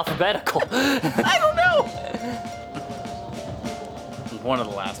even alphabetical. I don't know. One of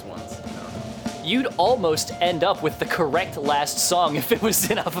the last ones. I don't know. You'd almost end up with the correct last song if it was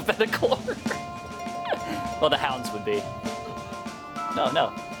in alphabetical order. Well, the Hounds would be. No.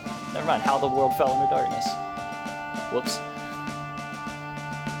 Never mind. How the World Fell Into Darkness. Whoops.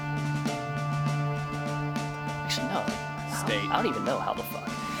 Actually, no. State. I don't even know how the fuck.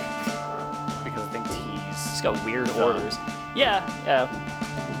 Because I think T's. It's got weird Done. orders. Yeah. So.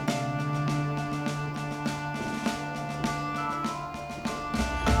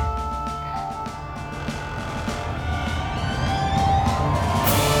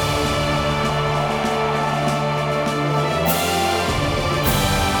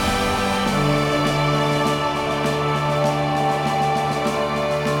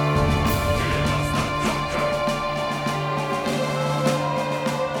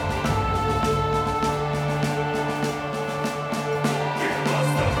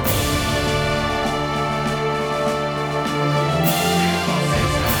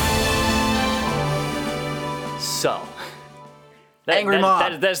 Angry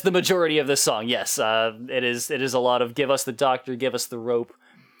Mob. That's the majority of this song. Yes, it is a lot of give us the doctor, give us the rope.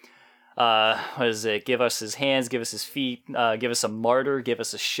 What is it? Give us his hands, give us his feet, give us a martyr, give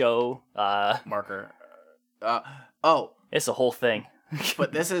us a show. Marker. It's a whole thing.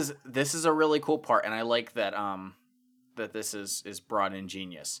 But this is a really cool part, and I like that that this is brought in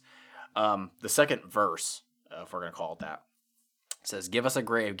genius. The second verse, if we're gonna call it that, says, "Give us a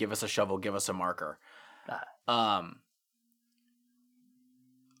grave, give us a shovel, give us a marker."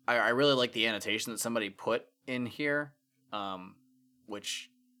 I really like the annotation that somebody put in here, which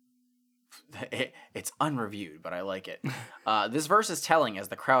it's unreviewed, but I like it. This verse is telling, as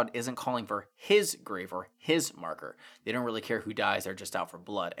the crowd isn't calling for his grave or his marker. They don't really care who dies, they're just out for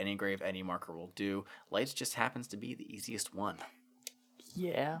blood. Any grave, any marker will do. Lights just happens to be the easiest one.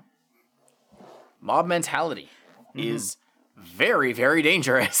 Yeah. Mob mentality is very, very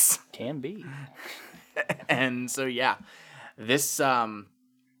dangerous. Can be. And so, yeah, this,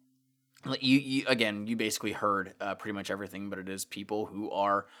 you basically heard pretty much everything, but it is people who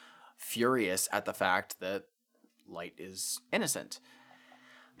are furious at the fact that Light is innocent.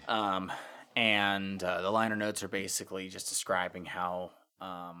 And the liner notes are basically just describing how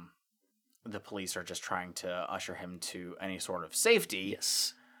the police are just trying to usher him to any sort of safety.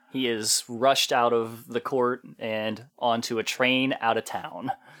 Yes. He is rushed out of the court and onto a train out of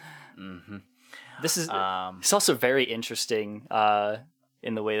town. Mm-hmm. This is it's also very interesting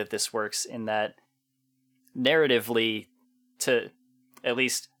in the way that this works, in that narratively, to at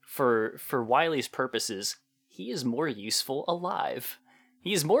least for Wiley's purposes, he is more useful alive.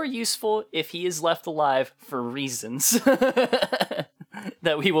 He is more useful if he is left alive for reasons that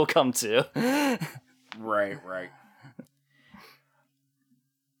we will come to. Right.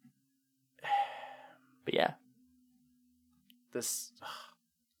 But yeah. This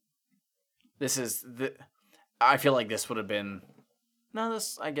is the. I feel like this would have been. No,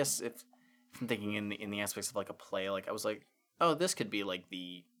 this. I guess if I'm thinking in the aspects of like a play, like I was like, oh, this could be like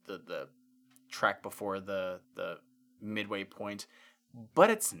the track before the midway point, but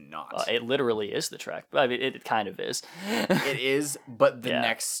it's not. It literally is the track. I mean, it kind of is. It is, but the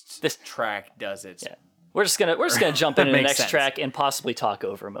next This track does it. Yeah. We're just gonna jump into the Makes next sense. track and possibly talk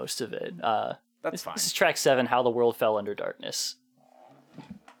over most of it. That's fine. This is track 7, How the World Fell Under Darkness.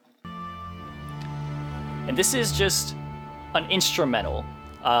 and this is just an instrumental.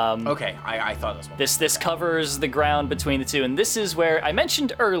 Okay, I thought this one. This covers the ground between the two, and this is where I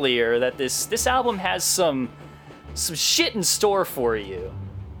mentioned earlier that this album has some shit in store for you.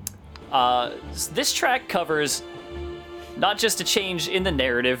 This track covers not just a change in the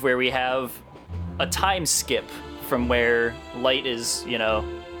narrative where we have a time skip from where Light is,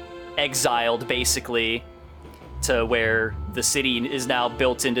 exiled basically, to where the city is now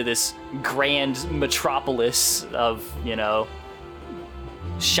built into this grand metropolis of,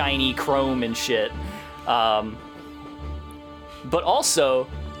 shiny chrome and shit. But also,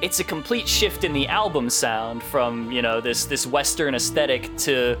 it's a complete shift in the album sound from, this Western aesthetic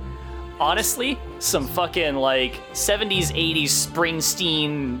to, honestly, some fucking, 70s, 80s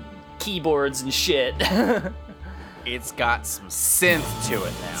Springsteen keyboards and shit. It's got some synth to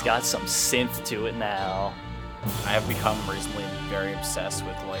it now. It's got some synth to it now. I have become recently very obsessed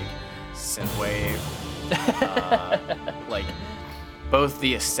with, synthwave. Both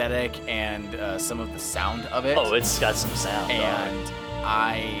the aesthetic and some of the sound of it. Oh, it's got some sound. And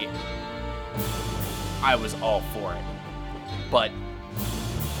I was all for it. But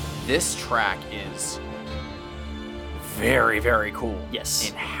this track is very, very cool. Yes.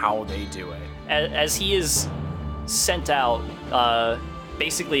 In how they do it. As he is sent out,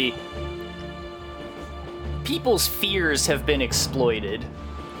 basically, people's fears have been exploited.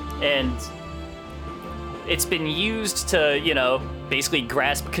 And it's been used to, basically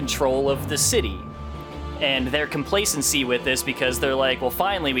grasp control of the city. And their complacency with this, because they're like, well,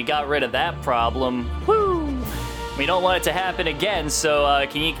 finally, we got rid of that problem. Woo! We don't want it to happen again, so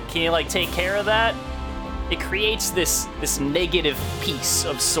can you take care of that? It creates this negative piece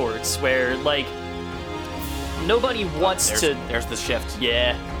of sorts where, nobody wants to... There's the shift.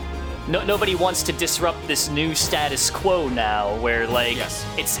 Yeah. Nobody wants to disrupt this new status quo now, where, yes.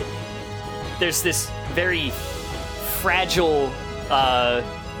 There's this very fragile,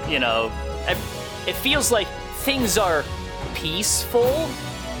 it feels like things are peaceful,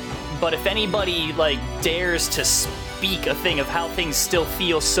 but if anybody, dares to speak a thing of how things still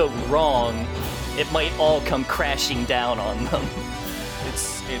feel so wrong, it might all come crashing down on them.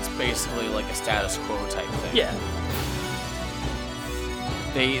 It's basically like a status quo type thing. Yeah.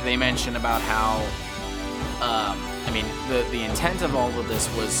 They mention about how, the intent of all of this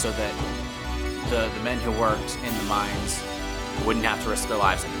was so that the men who worked in the mines wouldn't have to risk their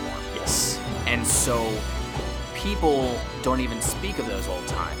lives anymore. Yes. And so people don't even speak of those old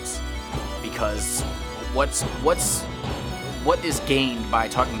times because what is gained by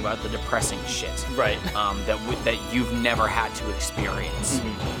talking about the depressing shit, Right. that you've never had to experience,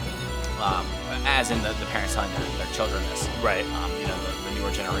 as in the parents telling their children this, Right. The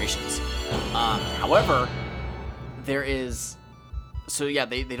newer generations. However, there is,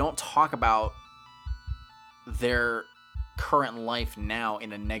 they don't talk about their current life now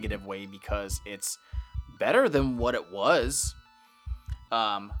in a negative way because it's better than what it was.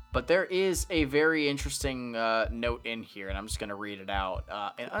 But there is a very interesting note in here, and I'm just going to read it out.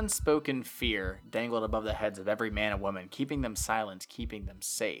 An unspoken fear dangled above the heads of every man and woman, keeping them silent, keeping them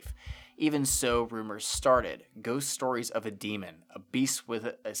safe. Even so, rumors started. Ghost stories of a demon, a beast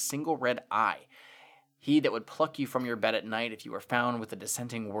with a single red eye. He that would pluck you from your bed at night if you were found with a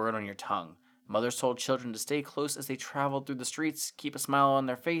dissenting word on your tongue. Mothers told children to stay close as they traveled through the streets, keep a smile on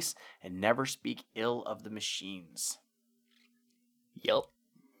their face, and never speak ill of the machines. Yep.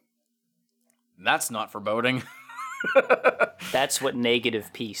 That's not foreboding. That's what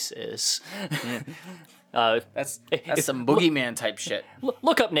negative peace is. That's some boogeyman type shit.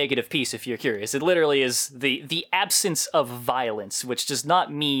 Look up negative peace if you're curious. It literally is the absence of violence, which does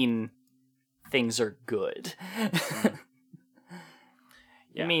not mean things are good.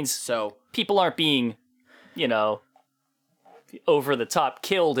 It means people aren't being, over the top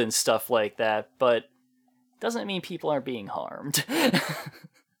killed and stuff like that, but doesn't mean people aren't being harmed.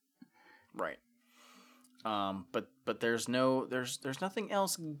 Right. But there's nothing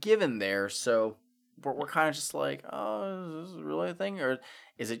else given there, so we're kind of just like, oh, is this really a thing, or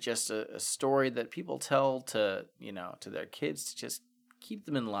is it just a story that people tell to to their kids to just keep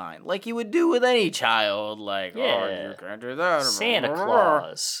them in line, like you would do with any child, like, oh, you can't do that. Santa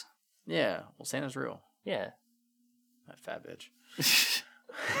Claus. Yeah, well, Santa's real. Yeah. That fat bitch.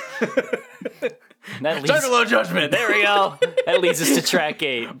 That leads, Talk a little judgment. There we go. That leads us to track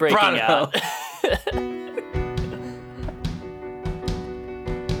 8, Breaking Out.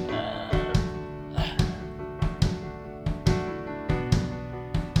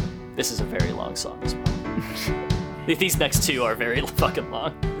 This is a very long song as well. These next two are very fucking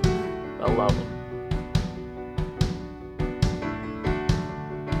long. I love them.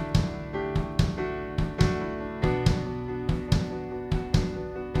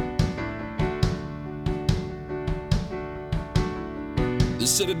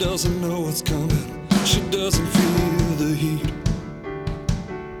 This city doesn't know what's coming. She doesn't feel the heat.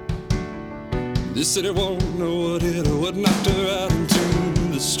 This city won't know what hit her, what knocked her out into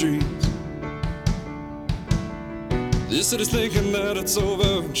the streets. This city's thinking that it's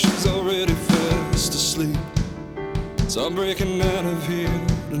over and she's already fast asleep. So I'm breaking out of here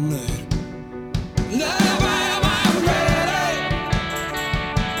tonight. Now I'm ready.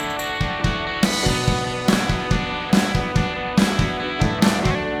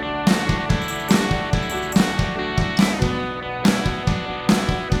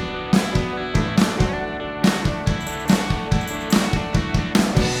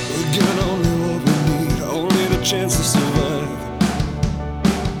 We're given only what we need, only the chance to survive.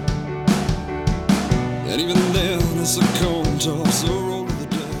 And even then, it's a coin toss, so roll of the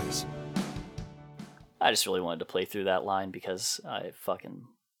dice. I just really wanted to play through that line because I fucking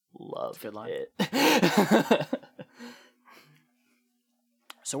love Good line. it.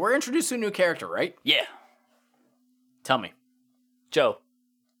 So we're introduced to a new character, right? Yeah, Tell me. Joe.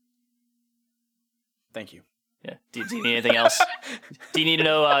 Thank you. Yeah. Do you need anything else? Do you need to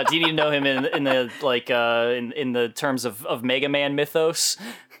know? Do you need to know him in the like in the terms of Mega Man mythos?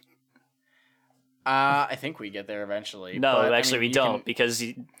 I think we get there eventually. No, but, actually, we don't because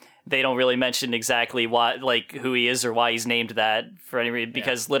they don't really mention exactly why, like who he is or why he's named that for any reason.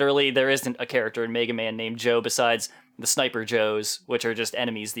 Because literally, there isn't a character in Mega Man named Joe besides the Sniper Joes, which are just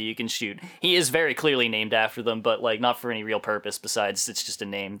enemies that you can shoot. He is very clearly named after them, but like not for any real purpose. Besides, it's just a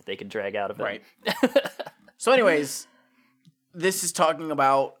name that they could drag out of it. Right. So, anyways, this is talking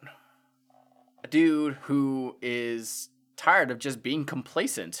about a dude who is tired of just being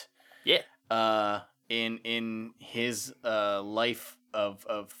complacent. Yeah. In his life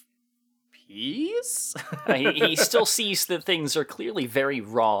of peace. He still sees that things are clearly very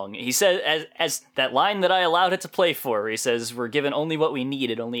wrong. He says, as that line that I allowed it to play for, where he says, we're given only what we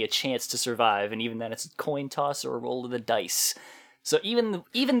needed, only a chance to survive, and even then it's a coin toss or a roll of the dice. So even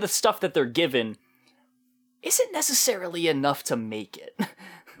the stuff that they're given isn't necessarily enough to make it.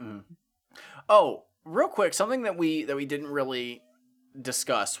 Oh, real quick, something that we didn't really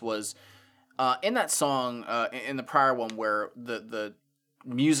discuss was in that song, in the prior one, where the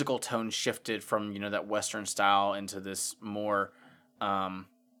musical tone shifted from that Western style into this more,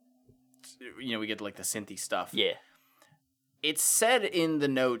 we get like the synthy stuff. Yeah. It's said in the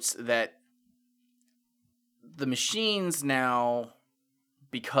notes that the machines now,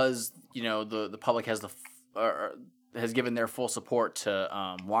 because the public has has given their full support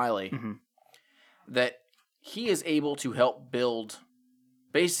to Wily, that he is able to help build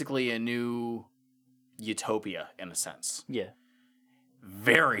basically a new utopia in a sense. Yeah.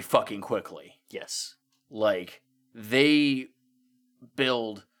 Very fucking quickly. Yes. Like, they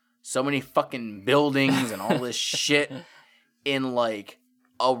build so many fucking buildings and all this shit in like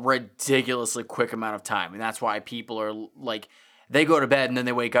a ridiculously quick amount of time. And that's why people are like, they go to bed and then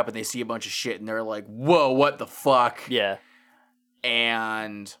they wake up and they see a bunch of shit and they're like, whoa, what the fuck? Yeah.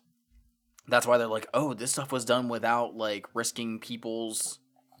 And that's why they're like, oh, this stuff was done without like risking people's,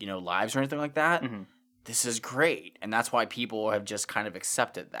 lives or anything like that. Mm-hmm. This is great. And that's why people have just kind of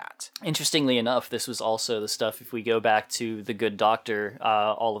accepted that. Interestingly enough, this was also the stuff, if we go back to The Good Doctor,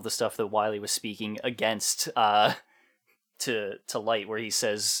 all of the stuff that Wily was speaking against to Light, where he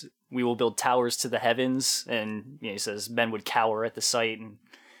says, we will build towers to the heavens, and he says men would cower at the sight,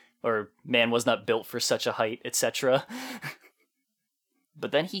 or man was not built for such a height, etc.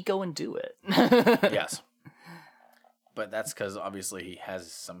 But then he'd go and do it. Yes. But that's because obviously he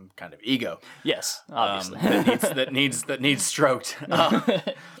has some kind of ego. Yes, obviously. that needs stroked.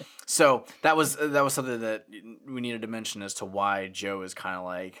 So that was something that we needed to mention as to why Joe is kind of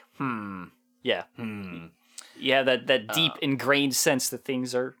like, Yeah. You have that deep ingrained sense that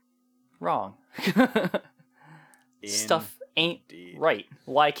things are wrong. Stuff ain't right.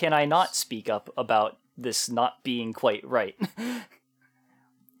 Why can I not speak up about this not being quite right?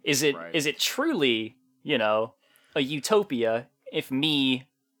 Is it truly, a utopia if me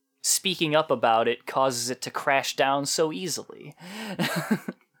speaking up about it causes it to crash down so easily?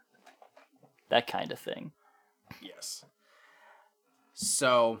 That kind of thing. Yes.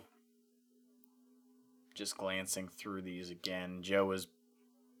 So, just glancing through these again, Joe is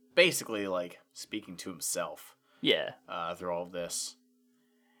basically like speaking to himself. Yeah. Through all of this.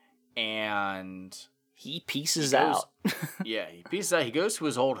 And he pieces out. Yeah, he pieces out. He goes to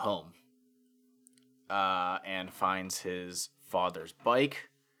his old home. And finds his father's bike.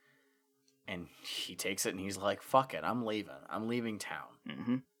 And he takes it and he's like, fuck it, I'm leaving. I'm leaving town.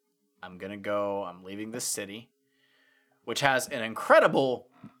 Mm-hmm. I'm leaving this city. Which has an incredible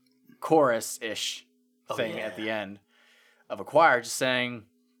chorus-ish thing at the end. of a choir just saying,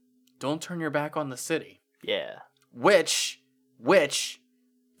 "Don't turn your back on the city." Yeah. Which, if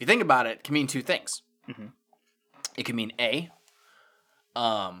you think about it, can mean two things. Mm-hmm. It can mean A,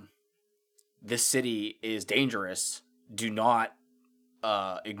 this city is dangerous. Do not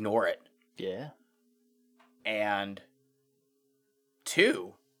ignore it. Yeah. And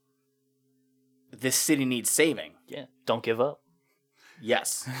 2, this city needs saving. Yeah. Don't give up.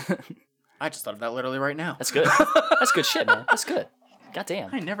 Yes. I just thought of that literally right now. That's good. That's good shit, man. That's good. Goddamn.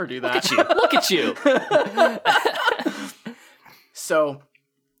 I never do that. Look at you. So,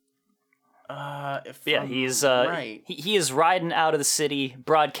 if Yeah, I'm he's right. he is riding out of the city,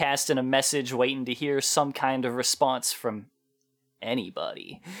 broadcasting a message, waiting to hear some kind of response from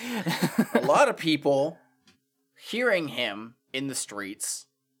anybody. A lot of people hearing him in the streets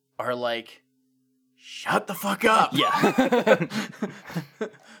are like, "Shut the fuck up. Yeah.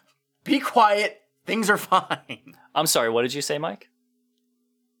 Be quiet. Things are fine." I'm sorry, what did you say, Mike?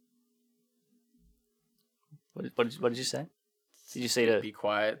 What did you say? Did you say to Be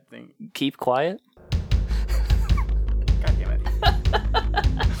quiet. keep quiet? God damn it.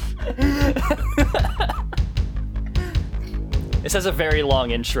 This has a very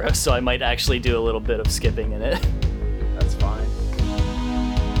long intro, so I might actually do a little bit of skipping in it. That's fine.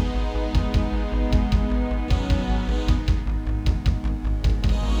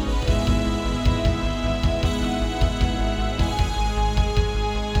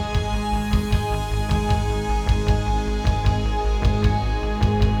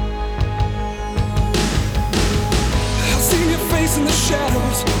 I've seen your face in the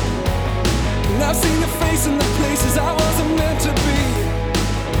shadows, and I've seen your face in the places I wasn't meant to be.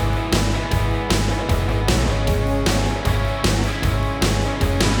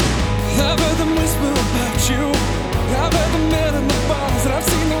 I've heard them whisper about you. I've heard the men in the bars, and I've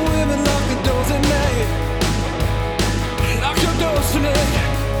seen the women lock the doors at night. Lock your doors tonight.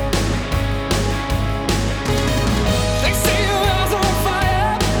 They say your eyes are on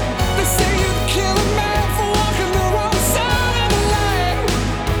fire. They say you'd kill a man for walking the wrong side of the line.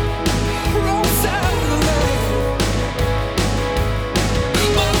 Wrong side of the line.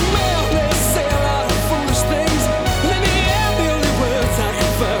 But man, they say a lot of foolish things. And in the end, the only words I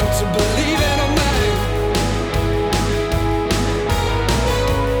can find to believe in are mine.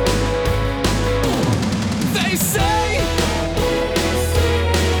 They say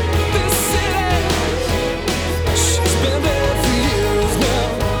this city, she's been there for years now.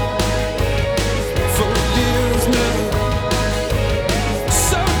 For years now.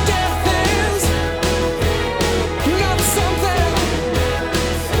 So death is not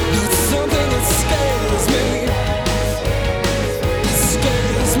something that scares me. It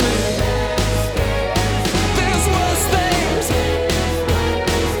scares me. There's worse things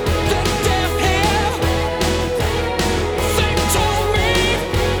than death here. They told me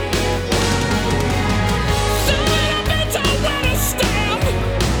that I've been told where to stand.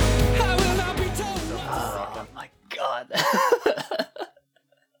 I will not be told. Oh my god.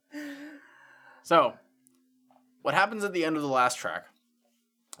 So, what happens at the end of the last track,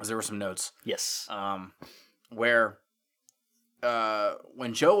 is there were some notes, Yes. where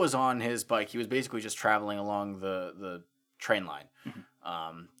when Joe was on his bike, he was basically just traveling along the train line,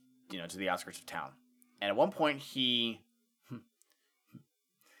 to the outskirts of town. And at one point, he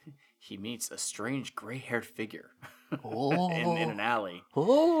meets a strange gray-haired figure Oh. in an alley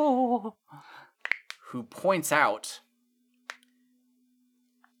Oh. who points out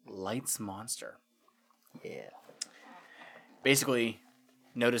Light's monster. Yeah. Basically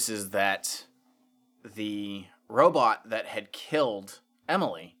notices that the robot that had killed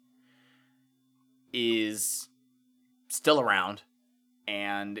Emily is still around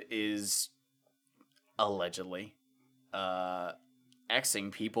and is allegedly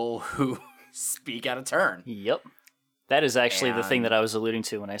Xing people who speak out of turn. Yep. That is actually the thing And- that I was alluding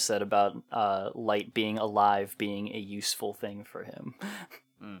to when I said about Light being alive being a useful thing for him.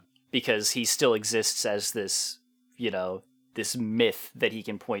 Because he still exists as this, this myth that he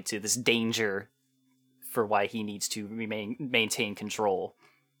can point to, this danger for why he needs to maintain control.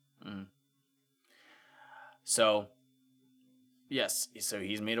 So, yes, so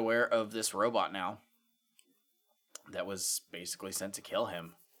he's made aware of this robot now that was basically sent to kill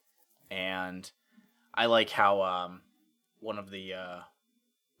him. And I like how one of the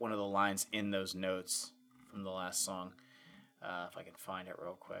lines in those notes from the last song, if I can find it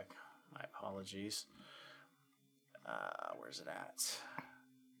real quick, my apologies. Where's it at?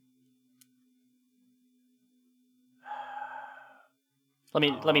 Let me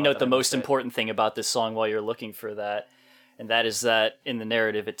Oh, note did the I most miss it? important thing about this song while you're looking for that. And that is that in the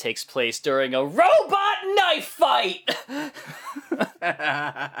narrative it takes place during a robot knife fight!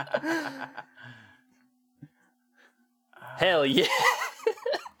 Hell yeah.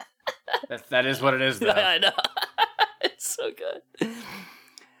 That is what it is, though. I know. It's so good.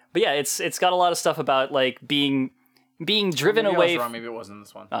 But yeah, it's got a lot of stuff about like being driven Maybe I away. was wrong. Maybe it wasn't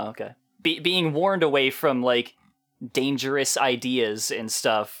this one. Oh, okay. Being warned away from like dangerous ideas and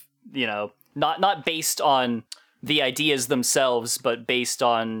stuff. You know, not based on the ideas themselves, but based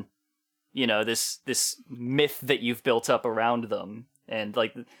on, you know, this myth that you've built up around them. And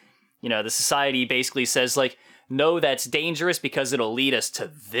like, you know, the society basically says like, no, that's dangerous because it'll lead us to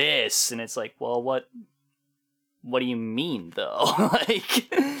this. And it's like, well, what do you mean though?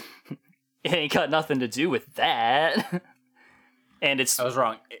 Like, it ain't got nothing to do with that. And it's... I was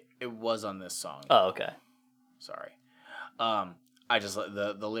wrong. It was on this song. Oh, okay. Sorry. I just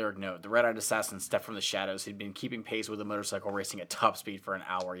the lyric note. The red-eyed assassin stepped from the shadows. He'd been keeping pace with a motorcycle racing at top speed for an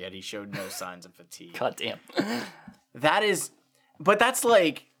hour, yet he showed no signs of fatigue. God damn. That is... But that's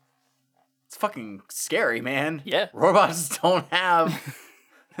like... It's fucking scary, man. Yeah. Robots don't have...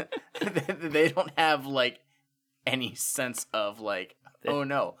 they don't have, like, any sense of, like, oh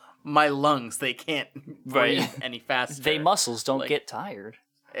no, my lungs, they can't breathe any faster. They muscles don't Like- get tired.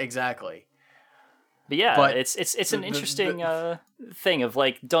 Exactly. But yeah, But it's an interesting thing of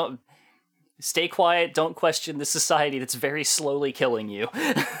like, don't stay quiet, don't question the society that's very slowly killing you.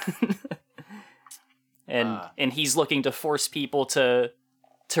 And he's looking to force people to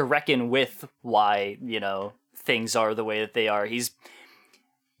reckon with why, you know, things are the way that they are.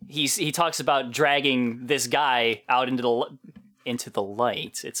 He talks about dragging this guy out into the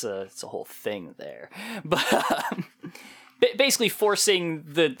light. It's a whole thing there. But basically forcing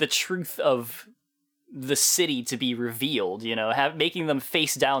the truth of the city to be revealed, you know, making them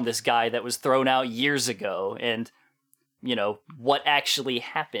face down this guy that was thrown out years ago, and, you know, what actually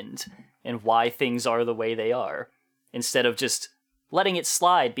happened and why things are the way they are, instead of just letting it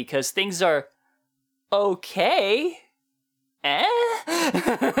slide because things are okay.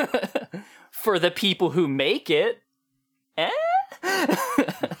 For the people who make it.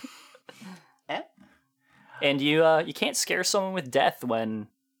 And you can't scare someone with death when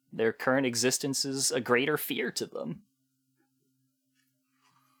their current existence is a greater fear to them.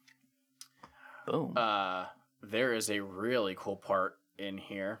 Boom. There is a really cool part in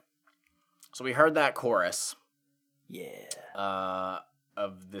here. So we heard that chorus. Yeah.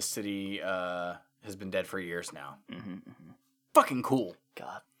 Of the city has been dead for years now. Mm-hmm. Fucking cool.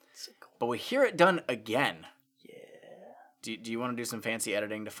 God, so cool. But we hear it done again. Yeah. Do you want to do some fancy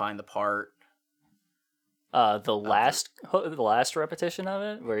editing to find the part? The last repetition of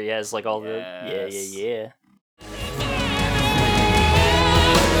it, where he has like all Yes. yeah.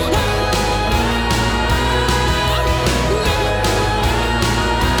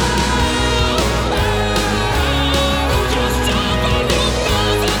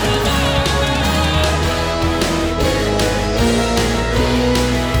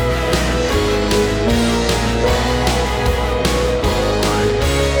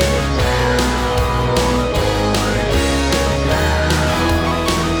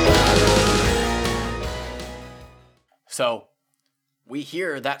 So we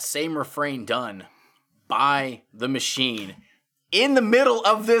hear that same refrain done by the machine in the middle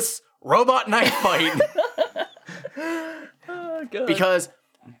of this robot knife fight. Oh, God. Because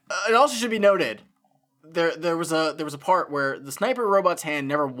it also should be noted, there was a part where the sniper robot's hand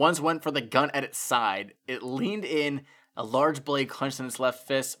never once went for the gun at its side. It leaned in, a large blade clenched in its left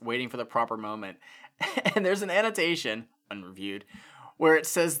fist, waiting for the proper moment. And there's an annotation, unreviewed, where it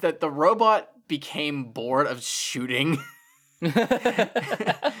says that the robot became bored of shooting.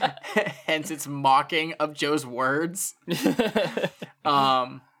 Hence its mocking of Joe's words. It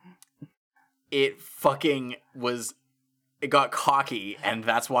got cocky, and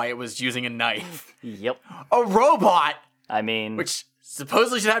that's why it was using a knife. Yep. A robot, I mean, which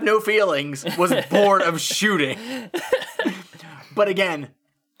supposedly should have no feelings, was bored of shooting. But again,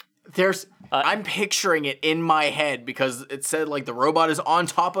 I'm picturing it in my head because it said like the robot is on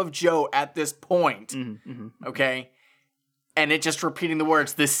top of Joe at this point. Okay? And it just repeating the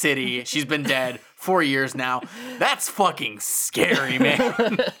words, this city, she's been dead 4 years now. That's fucking scary,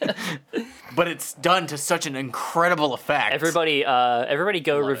 man. But it's done to such an incredible effect. everybody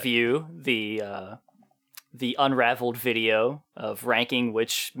go review the unraveled video of ranking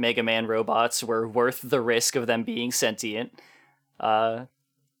which Mega Man robots were worth the risk of them being sentient,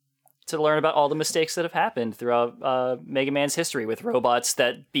 to learn about all the mistakes that have happened throughout Mega Man's history with robots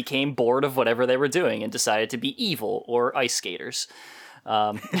that became bored of whatever they were doing and decided to be evil or ice skaters.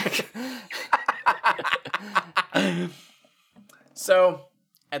 So,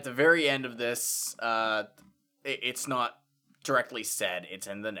 at the very end of this, it's not directly said, it's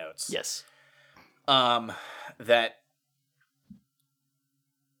in the notes. Yes. That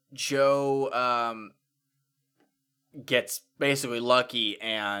Joe gets basically lucky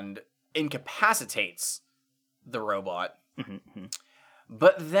and incapacitates the robot. Mm-hmm.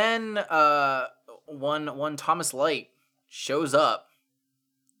 But then one Thomas Light shows up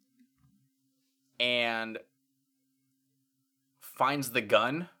and finds the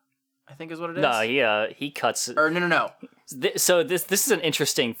gun, I think is what it is. No, he cuts it. Or no. So this is an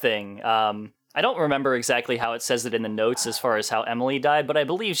interesting thing. I don't remember exactly how it says it in the notes as far as how Emily died, but I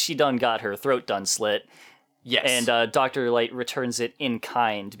believe she done got her throat done slit. Yes. And Dr. Light returns it in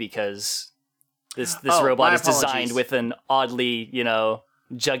kind because this robot is designed with an oddly,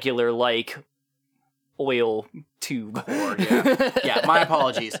 jugular-like oil tube. Yeah, my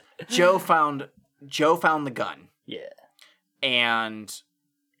apologies. Joe found the gun. Yeah. And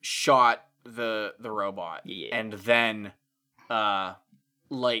shot the robot. Yeah. And then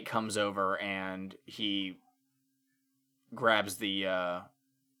Light comes over and he grabs the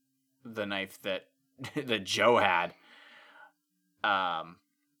knife that that Joe had,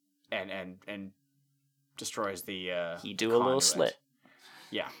 and destroys the. He do a little conduit. slit.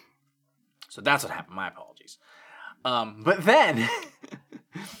 Yeah. So that's what happened. My apologies. But then,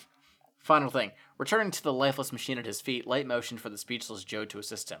 final thing. Returning to the lifeless machine at his feet, Light motioned for the speechless Joe to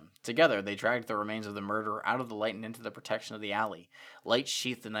assist him. Together, they dragged the remains of the murderer out of the light and into the protection of the alley. Light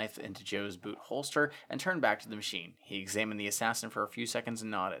sheathed the knife into Joe's boot holster and turned back to the machine. He examined the assassin for a few seconds and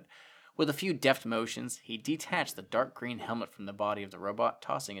nodded. With a few deft motions, he detached the dark green helmet from the body of the robot,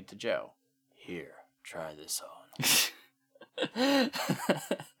 tossing it to Joe. Here, try this on.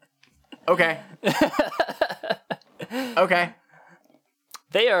 Okay. Okay.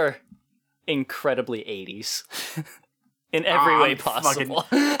 They are incredibly 80s in every way possible.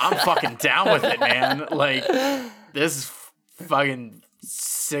 I'm fucking down with it, man. Like, this is fucking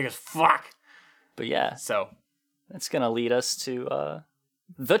sick as fuck. But yeah, So, that's going to lead us to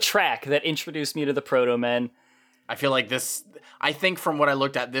the track that introduced me to the Proto-Men. I feel like this, I think from what I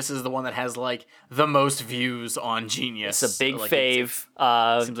looked at, this is the one that has, like, the most views on Genius. It's a big like, fave.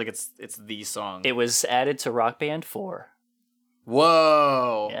 It seems like it's the song. It was added to Rock Band 4.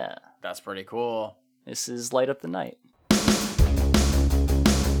 Whoa. Yeah. That's pretty cool. This is Light Up the Night.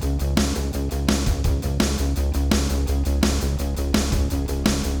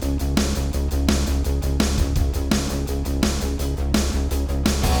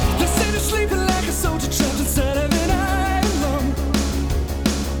 They say they're sleeping like a soldier trapped inside of an island.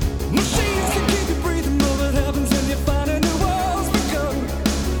 Machines can keep you breathing, but what happens when you find a new world's begun?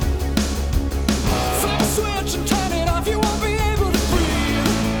 Flip a switch and turn it off, you won't be able to breathe.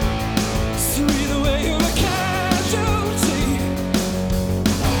 So either way, you're a casualty.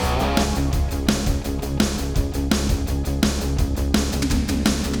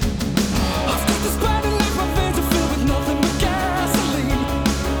 I've got this burning like my veins are filled with nothing but gasoline.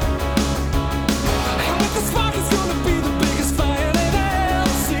 And with the spark, it's gonna be the biggest fire they've ever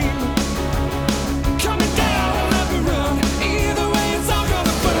seen. Coming down and let me run. Either way, it's all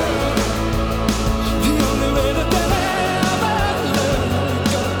gonna burn. The only way that they'll ever learn.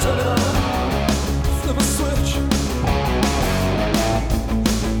 Gotta turn it on. Flip a switch.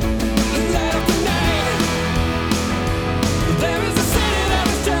 Light up the night. There is a city that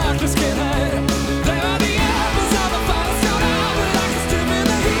is darkness can't hide. There are the embers of a fire stone out, but I can still feel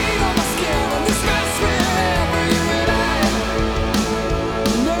the heat on my skin. And this mess wherever you and I,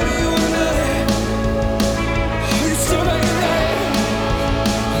 maybe you and I, we can still make it right.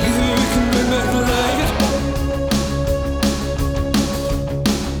 Maybe we can bring back the light.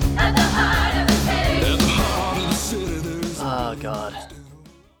 At the heart of the city, there's Oh, God.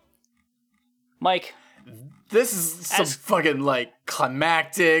 Mike, This is some fucking, like,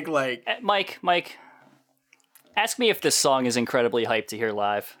 climactic, like... Mike, ask me if this song is incredibly hyped to hear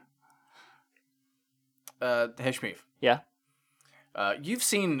live. Hey, Shmeev. Yeah? You've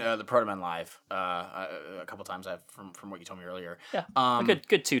seen the Proto-Men live a couple times from what you told me earlier. Yeah. Um, a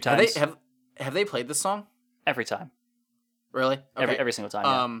good 2 Have times. they, have they played this song? Every time. Really? Okay. Every single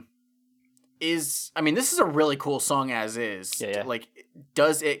time, yeah. This is a really cool song as is. Yeah. Like,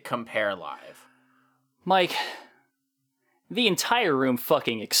 does it compare live? Mike, the entire room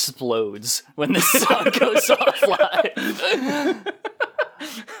fucking explodes when this song goes off live.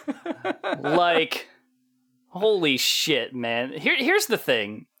 Like, holy shit, man. Here's the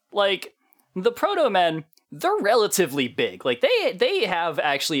thing. Like, the Proto-Men, they're relatively big. Like, they have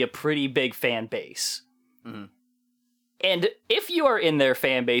actually a pretty big fan base. Mhm. And if you are in their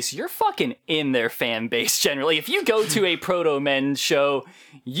fan base, you're fucking in their fan base generally. If you go to a Proto Men show,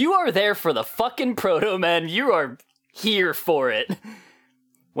 you are there for the fucking Proto Men. You are here for it.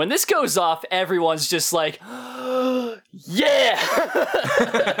 When this goes off, everyone's just like, yeah!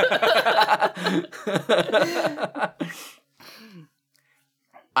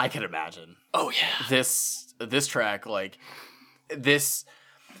 I can imagine. Oh, yeah. This track, like, this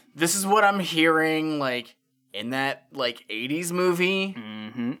is what I'm hearing, like, in that, like, 80s movie.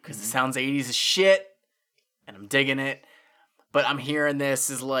 Because it sounds 80s as shit, and I'm digging it. But I'm hearing this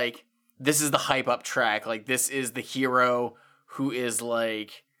is, like, this is the hype up track. Like, this is the hero who is,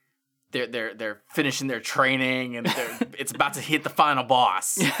 like, they're finishing their training, and it's about to hit the final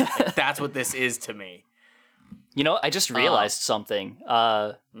boss. Like, that's what this is to me. You know, I just realized something.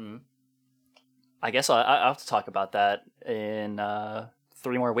 I guess I'll have to talk about that in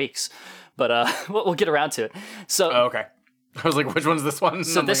 3 more weeks, but we'll get around to it. So, okay. I was like, which one's this one?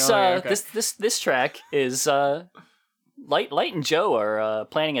 So this this track is Light and Joe are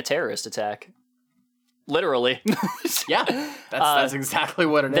planning a terrorist attack. Literally. Yeah, that's exactly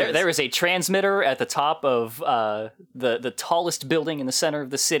what it is. There is a transmitter at the top of the tallest building in the center of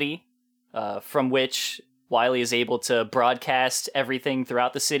the city, from which Wily is able to broadcast everything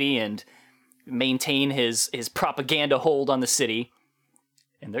throughout the city and maintain his propaganda hold on the city.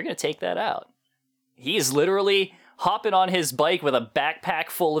 And they're going to take that out. He is literally hopping on his bike with a backpack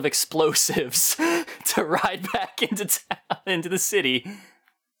full of explosives to ride back into town, into the city,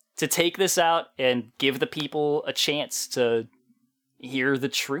 to take this out and give the people a chance to hear the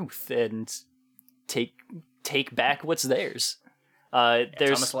truth and take back what's theirs.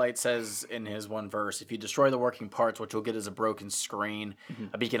 Thomas Light says in his one verse, if you destroy the working parts, what you'll get is a broken screen,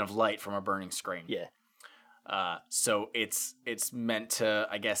 a beacon of light from a burning screen. Yeah. So it's meant to,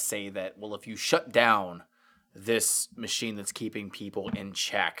 I guess, say that, well, if you shut down this machine that's keeping people in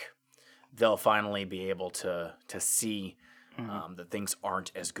check, they'll finally be able to see that things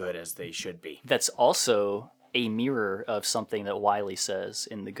aren't as good as they should be. That's also a mirror of something that Wily says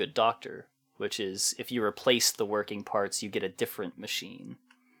in The Good Doctor, which is, if you replace the working parts, you get a different machine.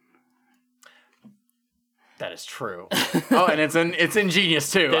 That is true. Oh, and it's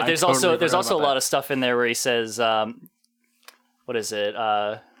ingenious too. There's also a lot of stuff in there where he says, what is it?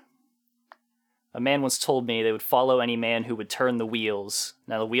 A man once told me they would follow any man who would turn the wheels.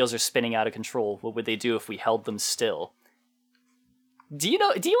 Now the wheels are spinning out of control. What would they do if we held them still? Do you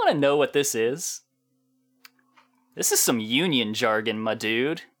want to know what this is? This is some union jargon, my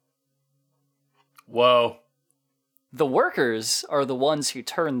dude. Whoa. The workers are the ones who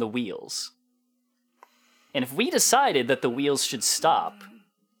turn the wheels. And if we decided that the wheels should stop,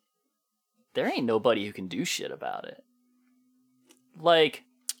 there ain't nobody who can do shit about it. Like,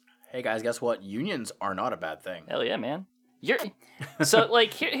 hey guys, guess what? Unions are not a bad thing. Hell yeah, man. So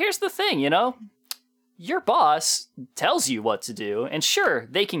like here's the thing, you know? Your boss tells you what to do, and sure,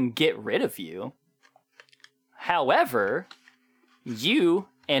 they can get rid of you. However, you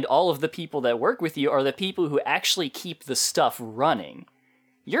and all of the people that work with you are the people who actually keep the stuff running.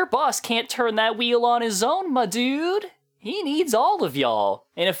 Your boss can't turn that wheel on his own, my dude. He needs all of y'all.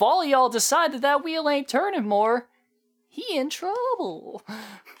 And if all of y'all decide that that wheel ain't turning more, he in trouble.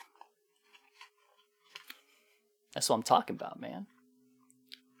 That's what I'm talking about, man.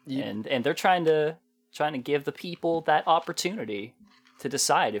 Yeah. And they're trying to give the people that opportunity to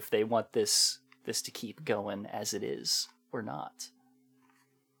decide if they want this to keep going as it is or not.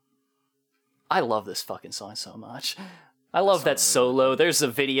 I love this fucking song so much. I love that solo. There's a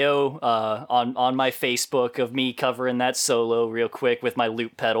video on my Facebook of me covering that solo real quick with my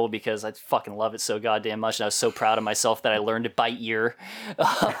loop pedal because I fucking love it so goddamn much, and I was so proud of myself that I learned it by ear.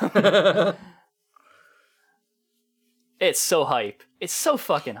 It's so hype. It's so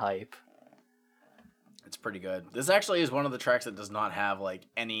fucking hype. It's pretty good. This actually is one of the tracks that does not have like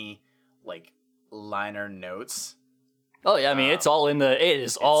any like liner notes. Oh yeah, I mean it's all in the. It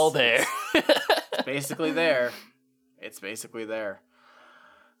is all there. It's basically there. It's basically there.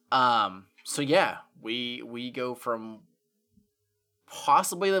 So yeah, we go from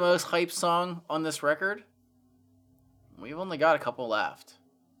possibly the most hype song on this record. We've only got a couple left.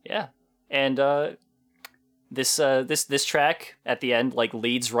 Yeah, and this track at the end like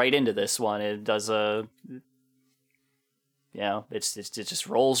leads right into this one. It does it just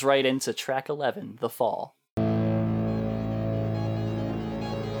rolls right into track 11, The Fall.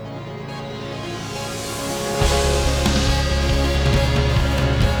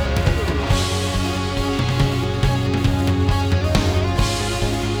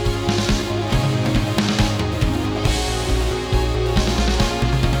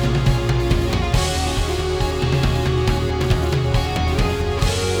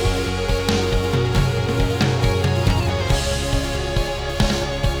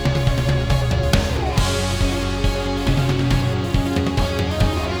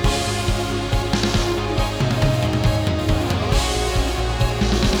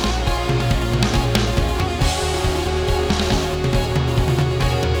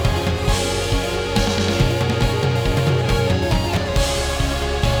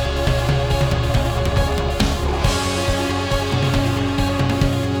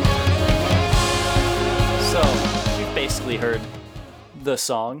 the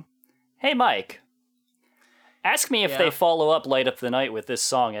song. Hey, Mike. Ask me if Yeah. they follow up Light Up the Night with this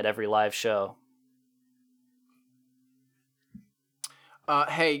song at every live show.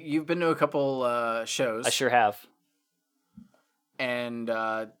 Hey, you've been to a couple shows. I sure have. And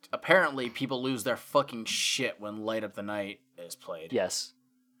apparently people lose their fucking shit when Light Up the Night is played. Yes.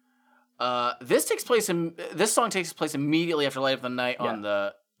 This song takes place immediately after Light Up the Night on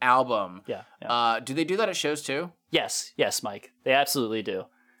the album. Yeah. Do they do that at shows too? Yes, Mike. They absolutely do.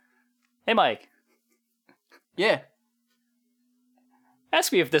 Hey, Mike. Yeah.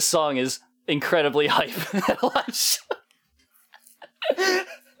 Ask me if this song is incredibly hype at a live show.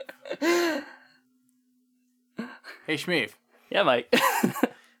 Hey, Shmeev. Yeah, Mike.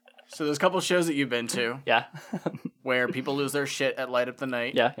 So there's a couple shows that you've been to Yeah. where people lose their shit at Light Up the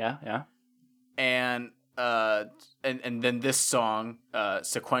Night. Yeah. And then this song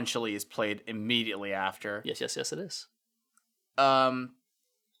sequentially is played immediately after. Yes, it is.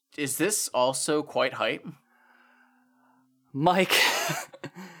 Is this also quite hype? Mike,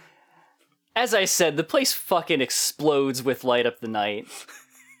 as I said, the place fucking explodes with Light Up the Night.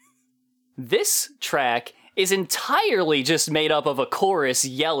 This track is entirely just made up of a chorus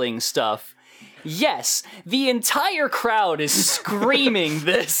yelling stuff. Yes, the entire crowd is screaming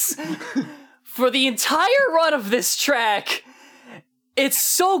this. For the entire run of this track, it's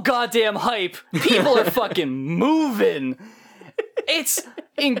so goddamn hype. People are fucking moving. It's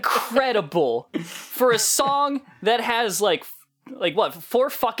incredible for a song that has like what, 4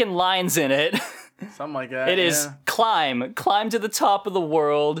 fucking lines in it. Something like that. It is climb to the top of the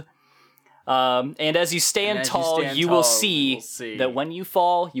world. And as you stand tall, you will see that when you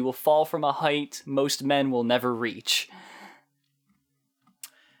fall, you will fall from a height most men will never reach.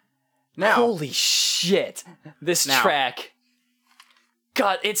 Now, Holy shit. This track.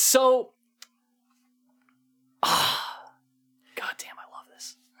 God, it's so... God damn, I love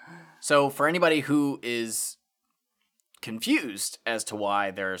this. so for anybody who is confused as to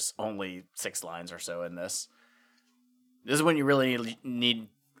why there's only 6 lines or so in this is when you really need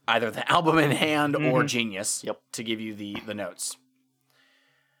either the album in hand or Genius to give you the notes.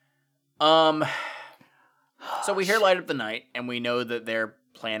 So we hear Light Up the Night, and we know that they're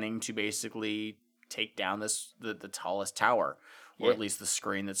planning to basically take down the tallest tower, or at least the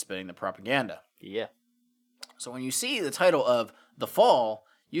screen that's spinning the propaganda. Yeah. So when you see the title of The Fall,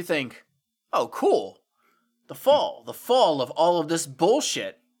 you think, oh, cool. The fall of all of this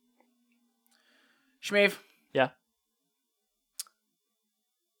bullshit. Shmeev, Yeah.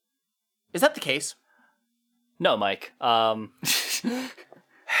 is that the case? No, Mike. The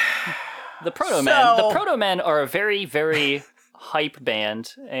Proto-Men are a very, very hype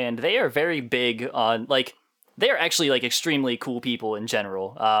band, and they are very big on, like, they are actually, like, extremely cool people in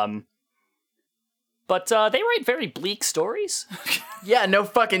general. But they write very bleak stories. Yeah, no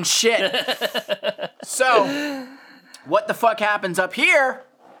fucking shit. So, what the fuck happens up here?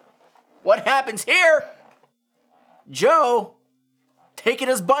 What happens here? Joe, taking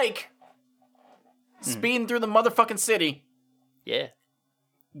his bike, speeding through the motherfucking city, Yeah.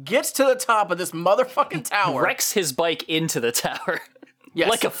 gets to the top of this motherfucking tower. Wrecks his bike into the tower. Yes.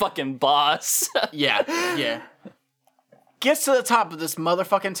 Like a fucking boss. Yeah. Gets to the top of this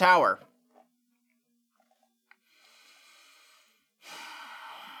motherfucking tower.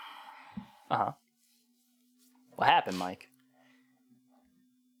 Uh-huh. What happened, Mike?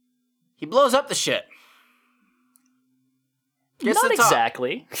 He blows up the shit. Gets to Not the top.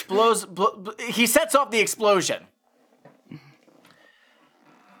 exactly. He sets off the explosion.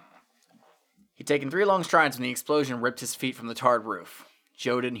 He'd taken 3 long strides when the explosion ripped his feet from the tarred roof.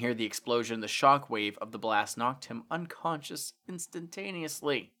 Joe didn't hear the explosion. The shock wave of the blast knocked him unconscious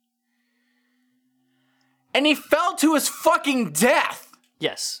instantaneously. And he fell to his fucking death!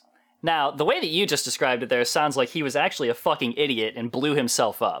 Yes. Now, the way that you just described it there sounds like he was actually a fucking idiot and blew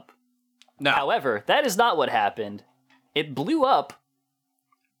himself up. No. However, that is not what happened. It blew up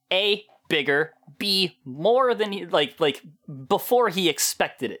A, bigger, B, more than he, like before he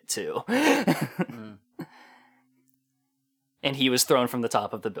expected it to. And he was thrown from the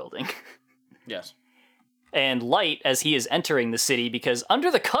top of the building. Yes. And Light, as he is entering the city, because under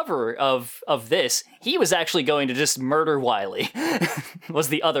the cover of this, he was actually going to just murder Wily, was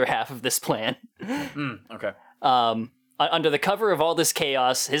the other half of this plan. Okay. Under the cover of all this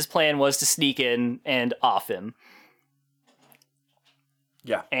chaos, his plan was to sneak in and off him.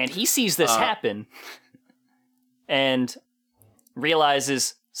 Yeah. And he sees this happen and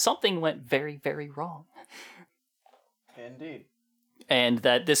realizes something went very, very wrong. Indeed. And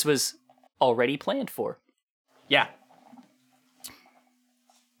that this was already planned for. Yeah.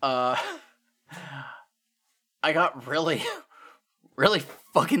 I got really really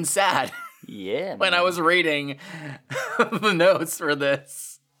fucking sad Yeah. when I man. was reading the notes for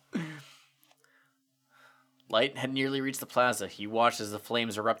this. Light had nearly reached the plaza. He watched as the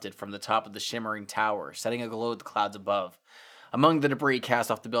flames erupted from the top of the shimmering tower, setting aglow the clouds above. Among the debris cast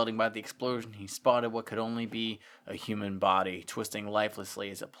off the building by the explosion, he spotted what could only be a human body, twisting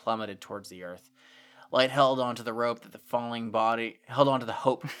lifelessly as it plummeted towards the earth. Light held onto the hope that the falling body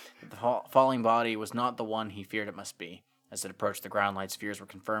was not the one he feared it must be. As it approached the ground, Light's fears were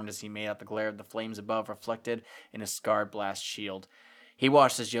confirmed as he made out the glare of the flames above reflected in a scarred blast shield. He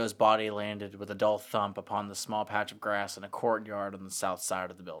watched as Joe's body landed with a dull thump upon the small patch of grass in a courtyard on the south side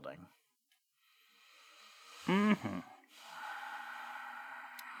of the building. Mm-hmm.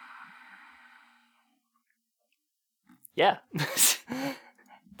 Yeah.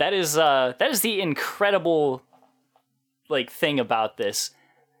 That is the incredible thing about this.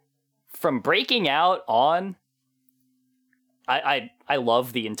 From Breaking Out on, I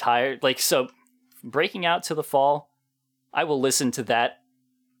love the entire so Breaking Out to The Fall, I will listen to that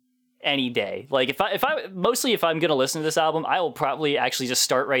any day. If I'm gonna listen to this album, I will probably actually just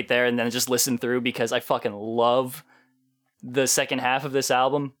start right there and then just listen through because I fucking love the second half of this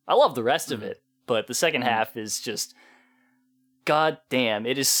album. I love the rest of it, but the second half is just, god damn,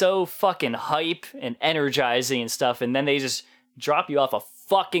 it is so fucking hype and energizing and stuff, and then they just drop you off a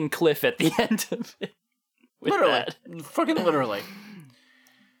fucking cliff at the end of it. Literally. Fucking literally.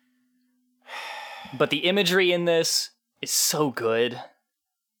 But the imagery in this is so good.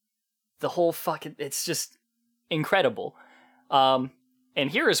 The whole it's just incredible. And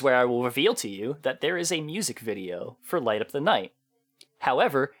here is where I will reveal to you that there is a music video for Light Up the Night.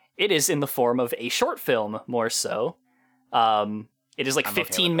 However, it is in the form of a short film, more so. It is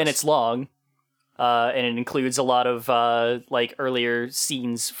 15 minutes long, and it includes a lot of earlier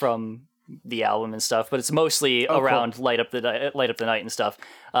scenes from the album and stuff, but it's mostly around cool. Light Up the Night and stuff.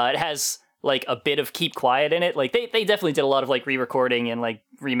 It has a bit of Keep Quiet in it. They definitely did a lot of re-recording and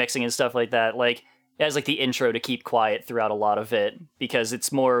remixing and stuff like that. It has the intro to Keep Quiet throughout a lot of it because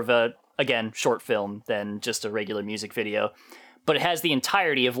it's more of a, again, short film than just a regular music video. But it has the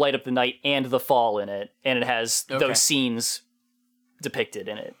entirety of Light Up the Night and The Fall in it, and it has those scenes depicted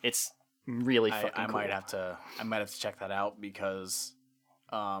in it. It's really fucking cool. I might have to check that out because,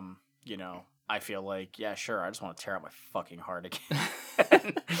 I feel like, yeah, sure, I just want to tear out my fucking heart again.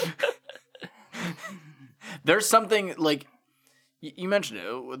 There's something you mentioned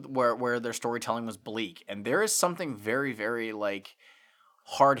it where their storytelling was bleak, and there is something very, very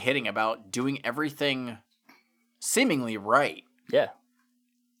hard hitting about doing everything seemingly right. Yeah.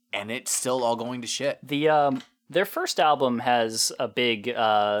 And it's still all going to shit. Their first album has a big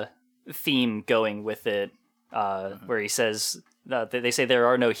theme going with it, where he says they say there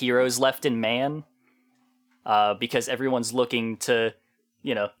are no heroes left in man, because everyone's looking to,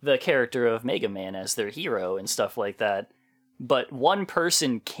 the character of Mega Man as their hero and stuff like that. But one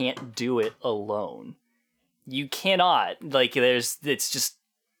person can't do it alone. You cannot. It's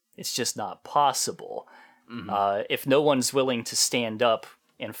just not possible. Mm-hmm. If no one's willing to stand up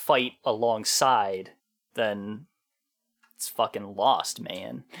and fight alongside, then it's fucking lost,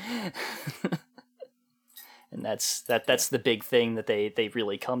 man. And that's the big thing that they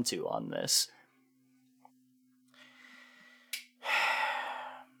really come to on this.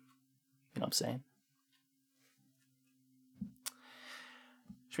 You know what I'm saying?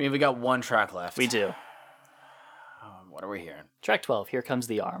 We got one track left. We do. What are we hearing? Track 12, Here Comes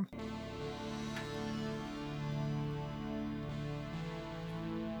the Arm.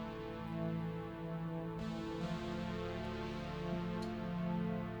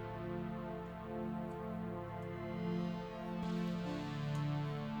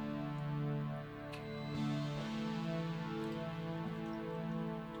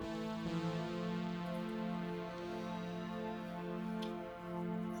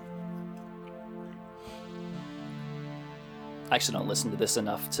 I actually don't listen to this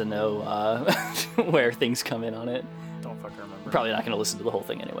enough to know where things come in on it. Don't fucking remember. Probably not going to listen to the whole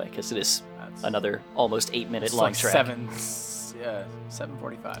thing anyway, because it is another almost 8-minute long track.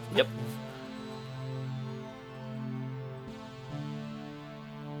 7:45. Yep.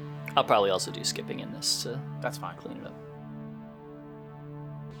 I'll probably also do skipping in this to That's fine. clean it up.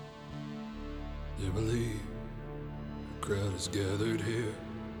 They believe the crowd is gathered here.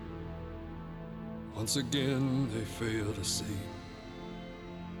 Once again, they fail to see.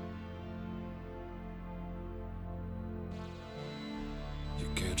 You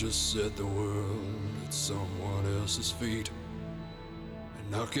can't just set the world at someone else's feet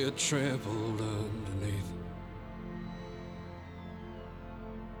and not get trampled underneath.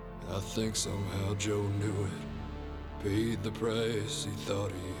 I think somehow Joe knew it, paid the price he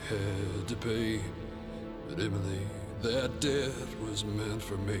thought he had to pay. But Emily, that debt was meant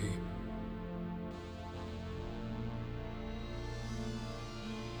for me.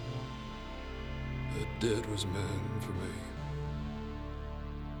 That debt was meant for me.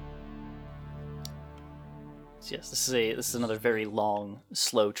 Yes, this is another very long,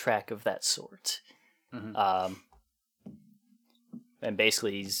 slow track of that sort. And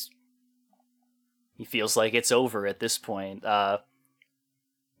basically he feels like it's over at this point.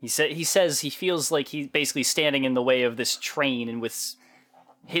 He says he feels like he's basically standing in the way of this train, and with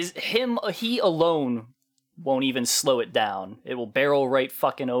he alone won't even slow it down. It will barrel right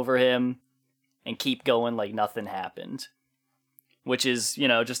fucking over him and keep going like nothing happened. Which is,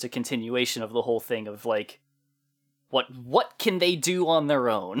 just a continuation of the whole thing of like, what can they do on their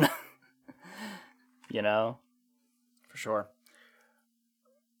own? For sure.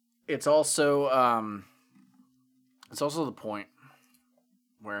 It's also the point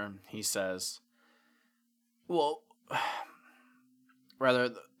where he says, well,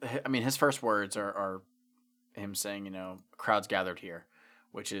 rather, I mean, his first words are him saying, crowds gathered here,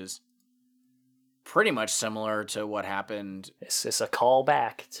 which is pretty much similar to what happened. It's a call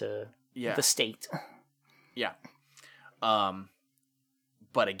back to the state. Yeah.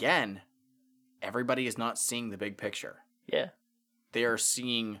 But again, everybody is not seeing the big picture. Yeah. They are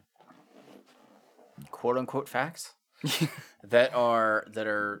seeing quote unquote facts that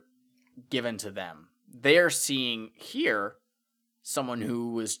are given to them. They are seeing here someone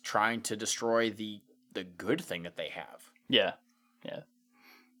who is trying to destroy the good thing that they have. Yeah. Yeah.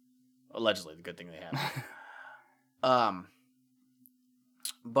 Allegedly the good thing they have.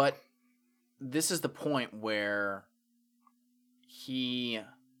 But this is the point where he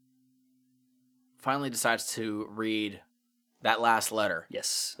finally decides to read that last letter.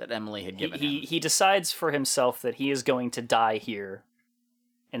 Yes. That Emily had given him. He decides for himself that he is going to die here,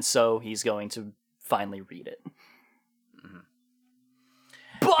 and so he's going to finally read it. Mm-hmm.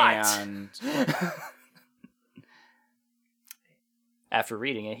 But and after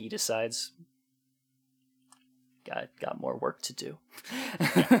reading it, he decides got more work to do.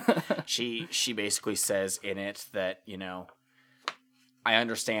 She basically says in it that, I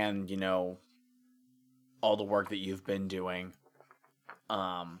understand, all the work that you've been doing.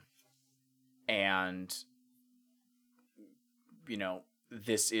 And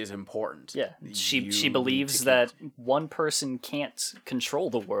this is important. Yeah. She believes that one person can't control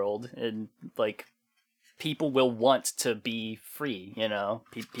the world, and like people will want to be free,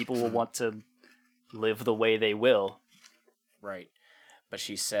 people will want to live the way they will. Right. But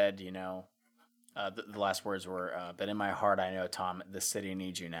she said, the last words were, but in my heart, I know, Tom, the city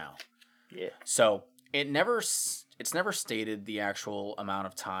needs you now. Yeah. So it's never stated the actual amount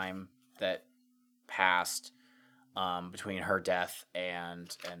of time that passed between her death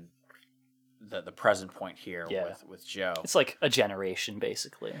and the present point here with Joe. It's like a generation,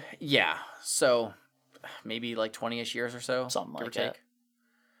 basically. Yeah. So maybe like 20-ish years or so. Something like that.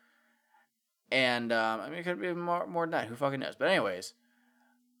 And it could be more than that. Who fucking knows? But anyways,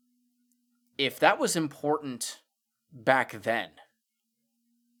 if that was important back then,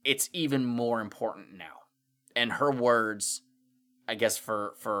 it's even more important now. And her words, I guess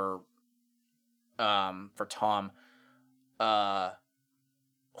for Tom,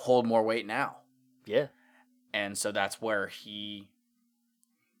 hold more weight now. Yeah. And so that's where he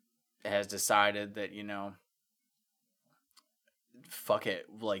has decided that, fuck it,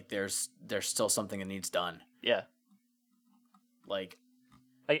 like there's still something that needs done. Yeah. Like,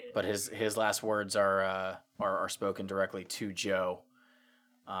 but his last words are spoken directly to Joe.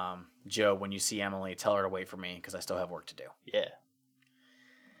 Joe, when you see Emily, tell her to wait for me because I still have work to do. Yeah.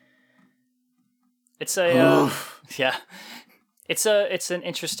 It's a yeah. It's an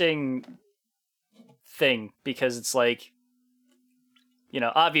interesting thing because it's like,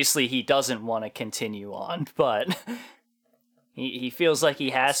 obviously he doesn't want to continue on, but he feels like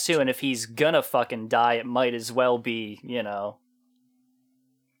he has to, and if he's gonna fucking die, it might as well be,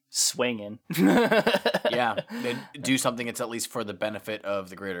 swinging. Yeah, they do something that's at least for the benefit of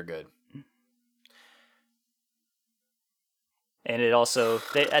the greater good. And it also,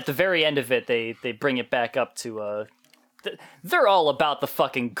 at the very end of it, they bring it back up to they're all about the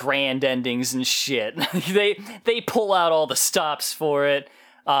fucking grand endings and shit. they pull out all the stops for it.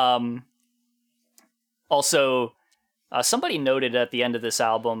 Also, somebody noted at the end of this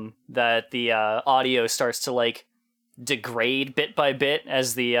album that the audio starts to like degrade bit by bit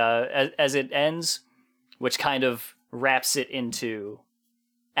as the as it ends, which kind of wraps it into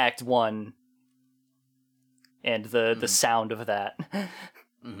Act 1 and the sound of that.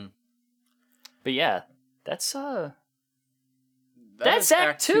 Mm-hmm. But yeah, that's That's is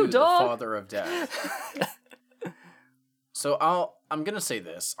Act 2, the dog. Father of Death. So I'm gonna say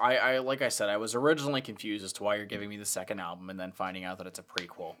this. I like I said, I was originally confused as to why you're giving me the second album, and then finding out that it's a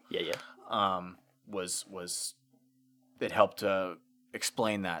prequel. Yeah. Was it helped to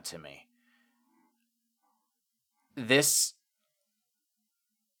explain that to me. This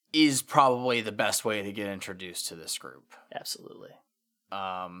is probably the best way to get introduced to this group. Absolutely.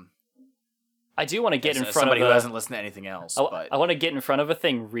 Um, I do want to get in front somebody of who hasn't listened to anything else. But I want to get in front of a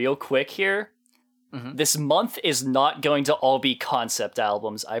thing real quick here. Mhm. This month is not going to all be concept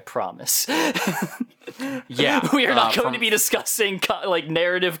albums, I promise. yeah, We are not going to be discussing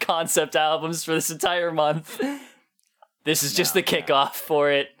narrative concept albums for this entire month. This is just the kickoff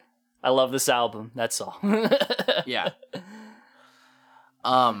for it. I love this album. That's all. Yeah.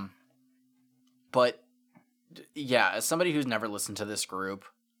 But yeah, as somebody who's never listened to this group,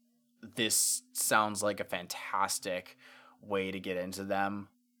 this sounds like a fantastic way to get into them.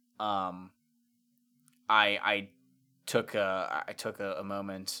 I took a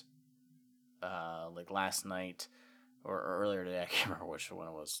moment like last night or earlier today. I can't remember which one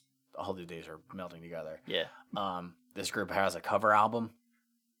it was. All the days are melting together. Yeah. This group has a cover album.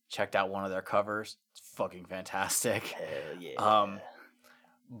 Checked out one of their covers. It's fucking fantastic. Hell yeah.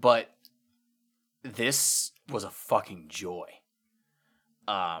 But this was a fucking joy.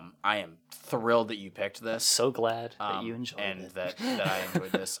 I am thrilled that you picked this. So glad that you enjoyed and it. that I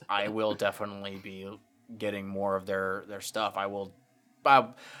enjoyed this. I will definitely be getting more of their stuff. I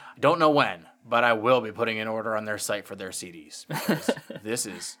don't know when, but I will be putting an order on their site for their CDs because this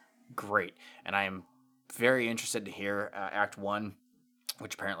is great. And I am very interested to hear Act 1,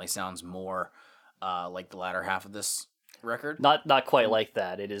 which apparently sounds more like the latter half of this record. Not quite like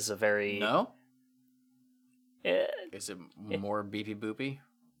that. It is a very... No? Eh, Is it more beepy boopy?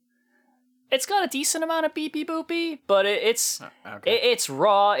 it's got a decent amount of beepy boopy, but it's Okay. it's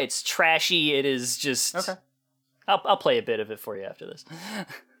raw, it's trashy, it is just... Okay. I'll play a bit of it for you after this.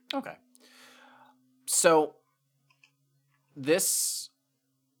 Okay. So this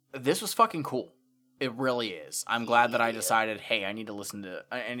was fucking cool. It really is. I'm glad that I decided, hey, I need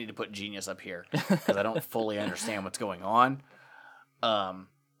to put Genius up here because I don't fully understand what's going on.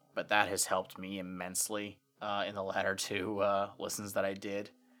 But that has helped me immensely in the latter two listens that I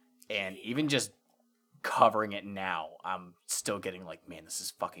did. And even just covering it now, I'm still getting like, man, this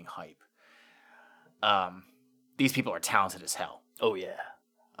is fucking hype. These people are talented as hell. Oh yeah.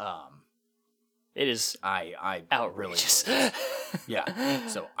 It is I outrageous. really enjoyed this. Yeah.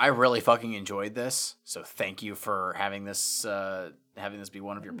 So I really fucking enjoyed this. So thank you for having this be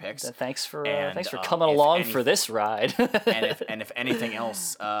one of your picks. Thanks for And, coming if along any- for this ride. and if anything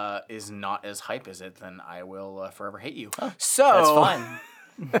else is not as hype as it, then I will forever hate you. So That's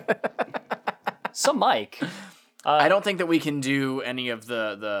fine. So Mike, I don't think that we can do any of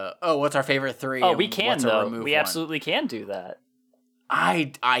the what's our favorite three? oh, and we can what's our though. remove We one? absolutely can do that.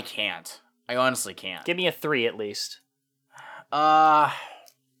 I can't. I honestly can't. Give me a 3 at least. The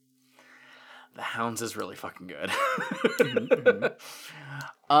Hounds is really fucking good.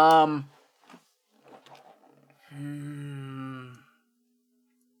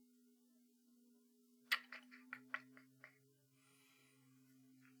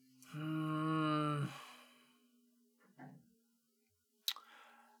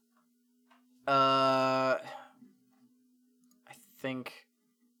 I think,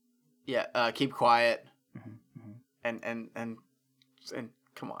 yeah. Keep quiet, and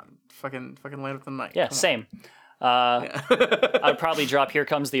come on, fucking light up the night. Yeah, Come on. same. Yeah. I'd probably drop Here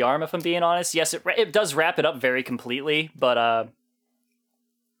Comes the Arm if I'm being honest. Yes, it does wrap it up very completely, but I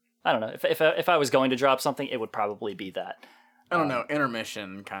don't know. If I was going to drop something, it would probably be that. I don't know,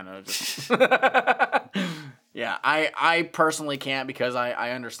 intermission kind of just. Yeah, I personally can't because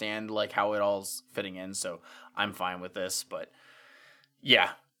I understand like how it all's fitting in, so I'm fine with this. But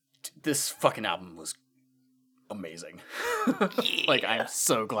yeah, this fucking album was amazing. Like I'm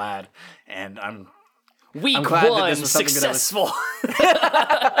so glad, and I'm Week glad that 1 this was something that I was- successful.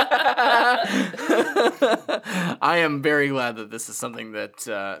 I am very glad that this is something that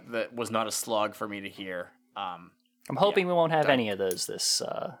that was not a slog for me to hear. I'm hoping we won't have any of those this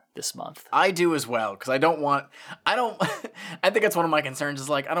month. I do as well because I think it's one of my concerns is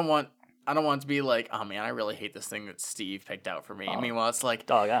like I don't want to be like, oh man, I really hate this thing that Steve picked out for me. Meanwhile, it's like,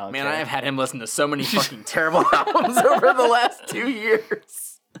 Dog, I don't man, care. I have had him listen to so many fucking terrible albums over the last 2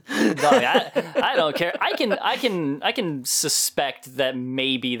 years. Dog, I don't care. I can suspect that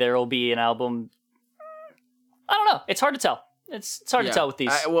maybe there will be an album. I don't know. It's hard to tell. It's hard to tell with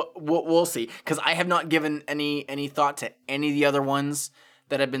these. We'll see because I have not given any thought to any of the other ones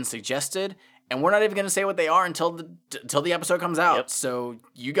that have been suggested, And we're not even going to say what they are until the episode comes out. Yep. So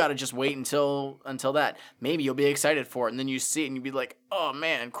you got to just wait until that. Maybe you'll be excited for it, and then you see it and you'll be like, "Oh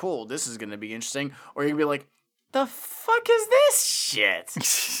man, cool! This is going to be interesting." Or you'll be like, "The fuck is this shit?"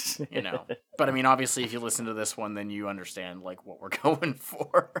 You know. But I mean, obviously, if you listen to this one, then you understand like what we're going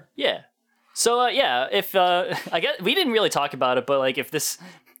for. Yeah. So yeah, if I guess we didn't really talk about it, but like if this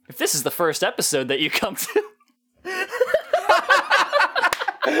is the first episode that you come to.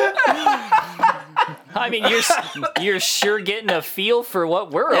 I mean, you're sure getting a feel for what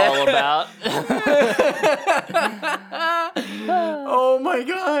we're all about. Oh my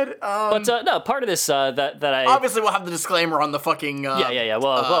god! But no, part of this that I obviously we'll have the disclaimer on the fucking yeah.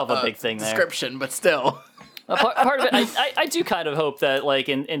 We'll have a big thing there. description, but still. Part of it, I do kind of hope that like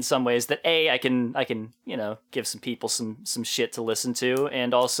in some ways that I can give some people some shit to listen to,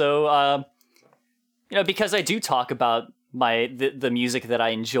 and also because I do talk about the music that I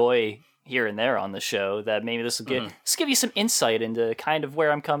enjoy here and there on the show, that maybe this will give you some insight into kind of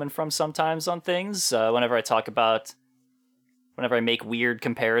where I'm coming from sometimes on things. Whenever I make weird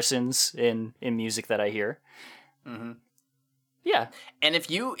comparisons in music that I hear. Mm-hmm. Yeah. And if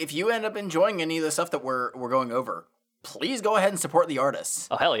you end up enjoying any of the stuff that we're going over, please go ahead and support the artists.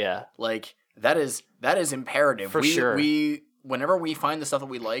 Oh hell yeah. Like that is imperative. For sure. Whenever we find the stuff that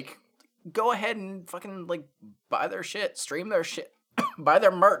we like, go ahead and fucking like buy their shit, stream their shit, buy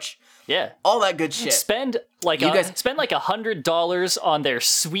their merch. Yeah. All that good shit. Spend like $100 on their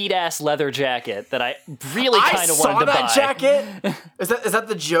sweet ass leather jacket that I really kind of wanted to buy. I saw that jacket. Is that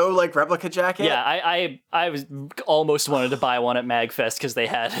the Joe like replica jacket? Yeah, I was almost wanted to buy one at MagFest because they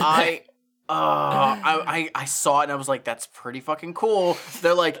had it. I saw it and I was like, that's pretty fucking cool.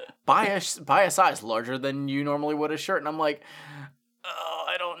 They're like, buy a size larger than you normally would a shirt, and I'm like, oh,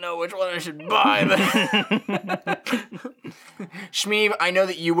 I don't know which one I should buy. Shmeev, I know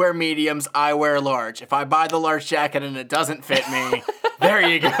that you wear mediums, I wear large. If I buy the large jacket and it doesn't fit me, there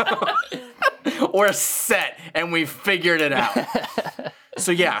you go. We're set, and we figured it out.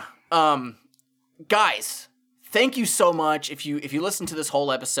 So yeah, guys, thank you so much. If you listened to this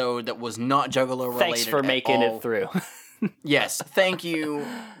whole episode that was not Juggalo related, thanks for making it through. Yes, thank you.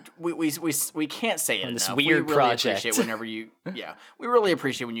 We can't say it this enough. weird we really project. Appreciate whenever you, we really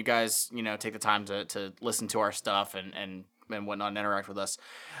appreciate when you guys, take the time to listen to our stuff and whatnot and interact with us.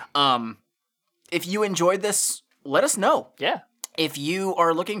 If you enjoyed this, let us know. Yeah. If you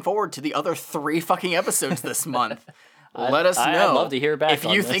are looking forward to the other 3 fucking episodes this month, let us know. I'd love to hear back. If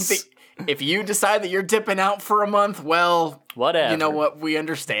you think that. If you decide that you're dipping out for a month, well, whatever. You know what? We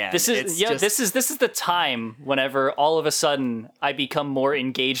understand. This is this is the time whenever all of a sudden I become more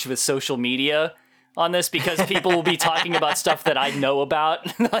engaged with social media on this, because people will be talking about stuff that I know about.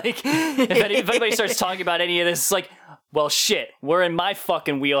 Like if anybody starts talking about any of this, it's like, well, shit, we're in my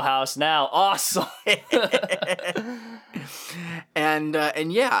fucking wheelhouse now. Awesome. And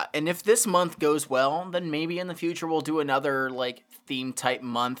if this month goes well, then maybe in the future we'll do another like theme type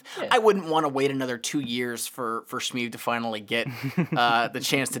month. Yeah. I wouldn't want to wait another 2 years for Shmeev to finally get the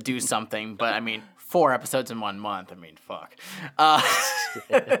chance to do something. But I mean, 4 episodes in 1 month. I mean, fuck. I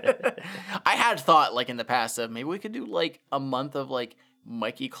had thought like in the past of maybe we could do like a month of like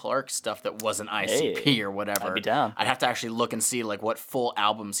Mikey Clark stuff that wasn't ICP or whatever. I'd be down. I'd have to actually look and see like what full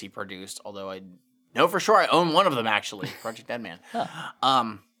albums he produced. Although I know for sure I own one of them actually, Project Deadman. Huh.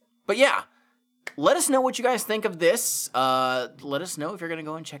 But yeah, let us know what you guys think of this. Let us know if you're gonna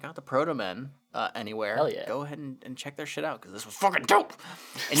go and check out the Proto Men anywhere. Hell yeah. Go ahead and check their shit out because this was fucking dope.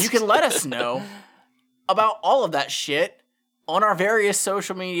 And you can let us know about all of that shit on our various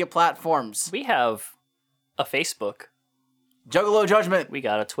social media platforms. We have a Facebook. Juggalo Judgment. We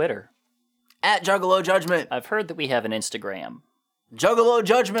got a Twitter. At Juggalo Judgment. I've heard that we have an Instagram. Juggalo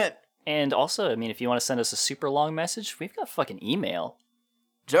Judgment. And also, I mean, if you want to send us a super long message, we've got fucking email.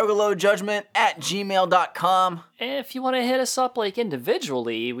 JuggaloJudgment@gmail.com. And if you want to hit us up like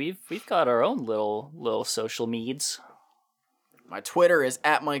individually, we've got our own little social meds. My Twitter is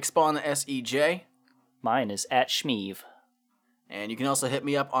 @MikeSpawn SEJ. Mine is @Shmeev. And you can also hit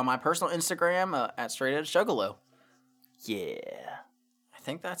me up on my personal Instagram @StraightEdgeJuggalo. Yeah. I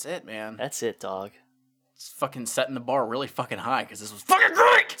think that's it, man. That's it, dog. It's fucking setting the bar really fucking high because this was fucking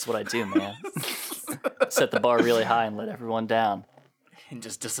great! That's what I do, man. Set the bar really high and let everyone down. And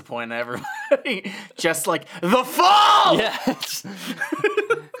just disappoint everybody. Just like The Fall! Yeah.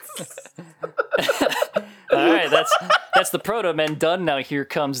 All right, that's the Proto Men done. Now here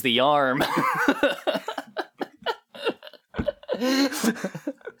comes the arm.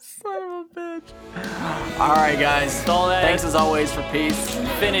 Son of a bitch. Alright, guys. Thanks as always for peace.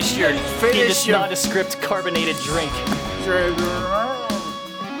 Finish your nondescript carbonated drink.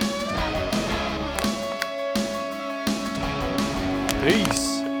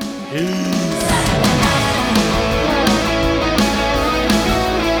 Peace.